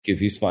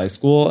Goofy's Fly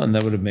School. And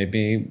that would have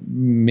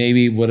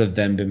maybe would have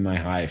then been my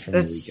high from the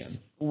weekend.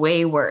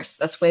 Way worse.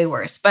 That's way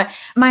worse. But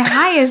my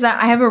high is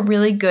that I have a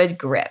really good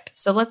grip.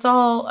 So let's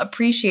all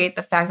appreciate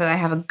the fact that I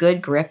have a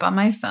good grip on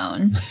my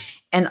phone.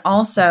 And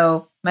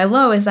also my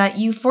low is that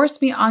you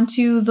forced me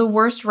onto the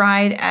worst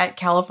ride at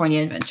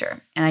California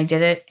Adventure. And I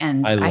did it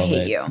and I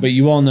hate you. But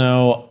you all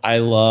know I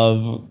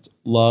loved,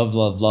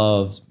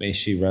 may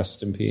she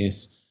rest in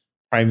peace,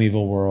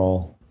 Primeval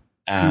Whirl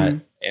at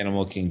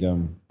Animal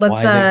Kingdom. Why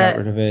they got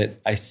rid of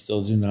it, I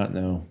still do not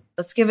know.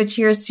 Let's give a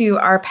cheers to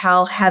our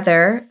pal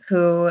Heather,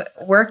 who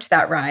worked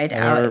that ride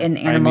out in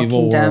Animal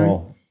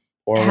Kingdom.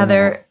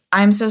 Heather,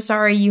 I'm so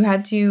sorry you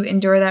had to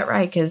endure that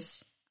ride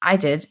because I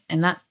did.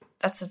 And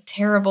that's a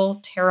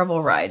terrible,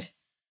 terrible ride.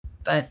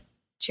 But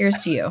cheers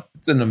to you.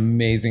 It's an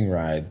amazing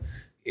ride.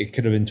 It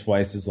could have been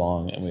twice as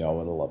long and we all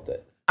would have loved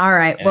it. All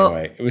right.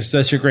 Anyway, it was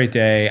such a great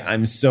day.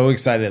 I'm so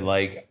excited.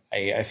 Like,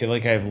 I feel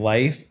like I have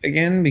life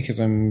again because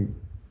I'm,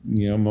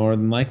 more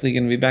than likely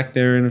going to be back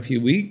there in a few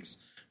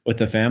weeks with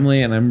the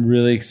family. And I'm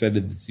really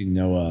excited to see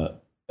Noah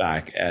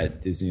back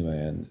at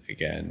Disneyland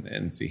again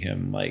and see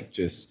him like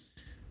just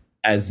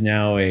as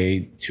now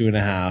a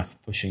 2.5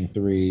 pushing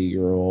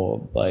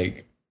 3-year-old,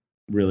 like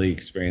really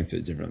experience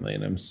it differently.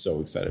 And I'm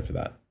so excited for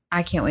that.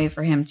 I can't wait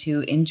for him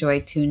to enjoy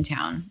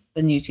Toontown,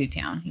 the new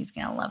Toontown. He's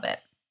going to love it.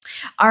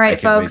 All right,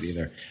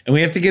 folks. And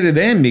we have to get it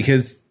in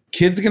because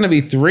kid's going to be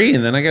 3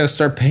 and then I got to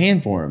start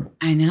paying for him.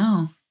 I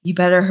know. You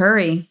better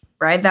hurry.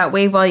 Ride that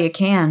wave while you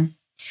can.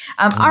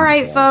 All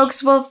right,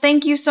 folks. Well,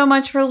 thank you so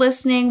much for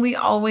listening. We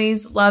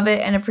always love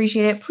it and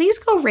appreciate it. Please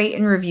go rate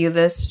and review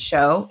this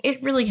show.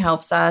 It really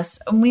helps us.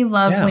 And we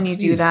love when you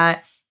do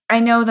that. I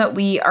know that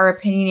we are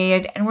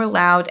opinionated and we're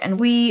loud and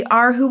we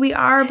are who we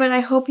are, but I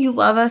hope you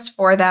love us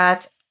for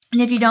that.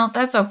 And if you don't,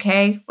 that's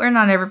okay. We're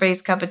not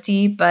everybody's cup of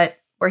tea, but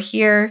we're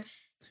here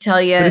to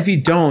tell you. But if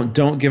you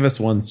don't give us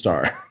 1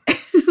 star.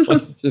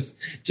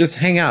 just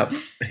hang up,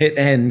 hit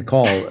end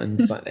call, and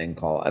it's not end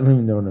call. I don't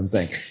even know what I'm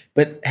saying.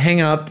 But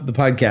hang up the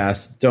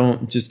podcast.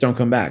 Don't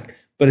come back.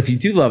 But if you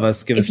do love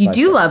us, give us 5 stars.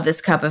 If you do love this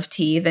cup of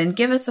tea, then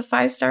give us a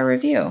 5-star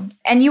review.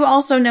 And you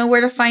also know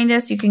where to find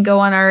us. You can go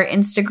on our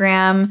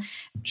Instagram.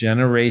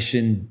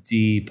 Generation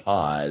D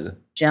Pod.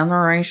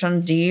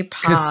 Generation D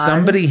Pod. Because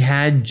somebody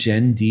had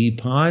Gen D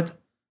Pod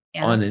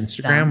on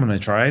Instagram when I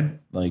tried.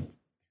 Like,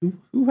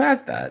 who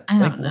has that? I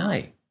don't know.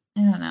 Why?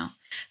 I don't know.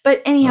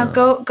 But anyhow,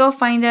 go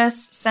find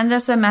us. Send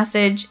us a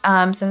message.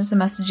 Send us a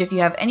message if you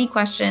have any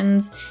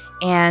questions.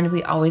 And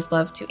we always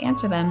love to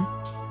answer them.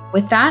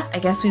 With that, I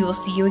guess we will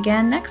see you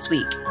again next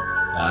week.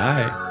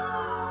 Bye.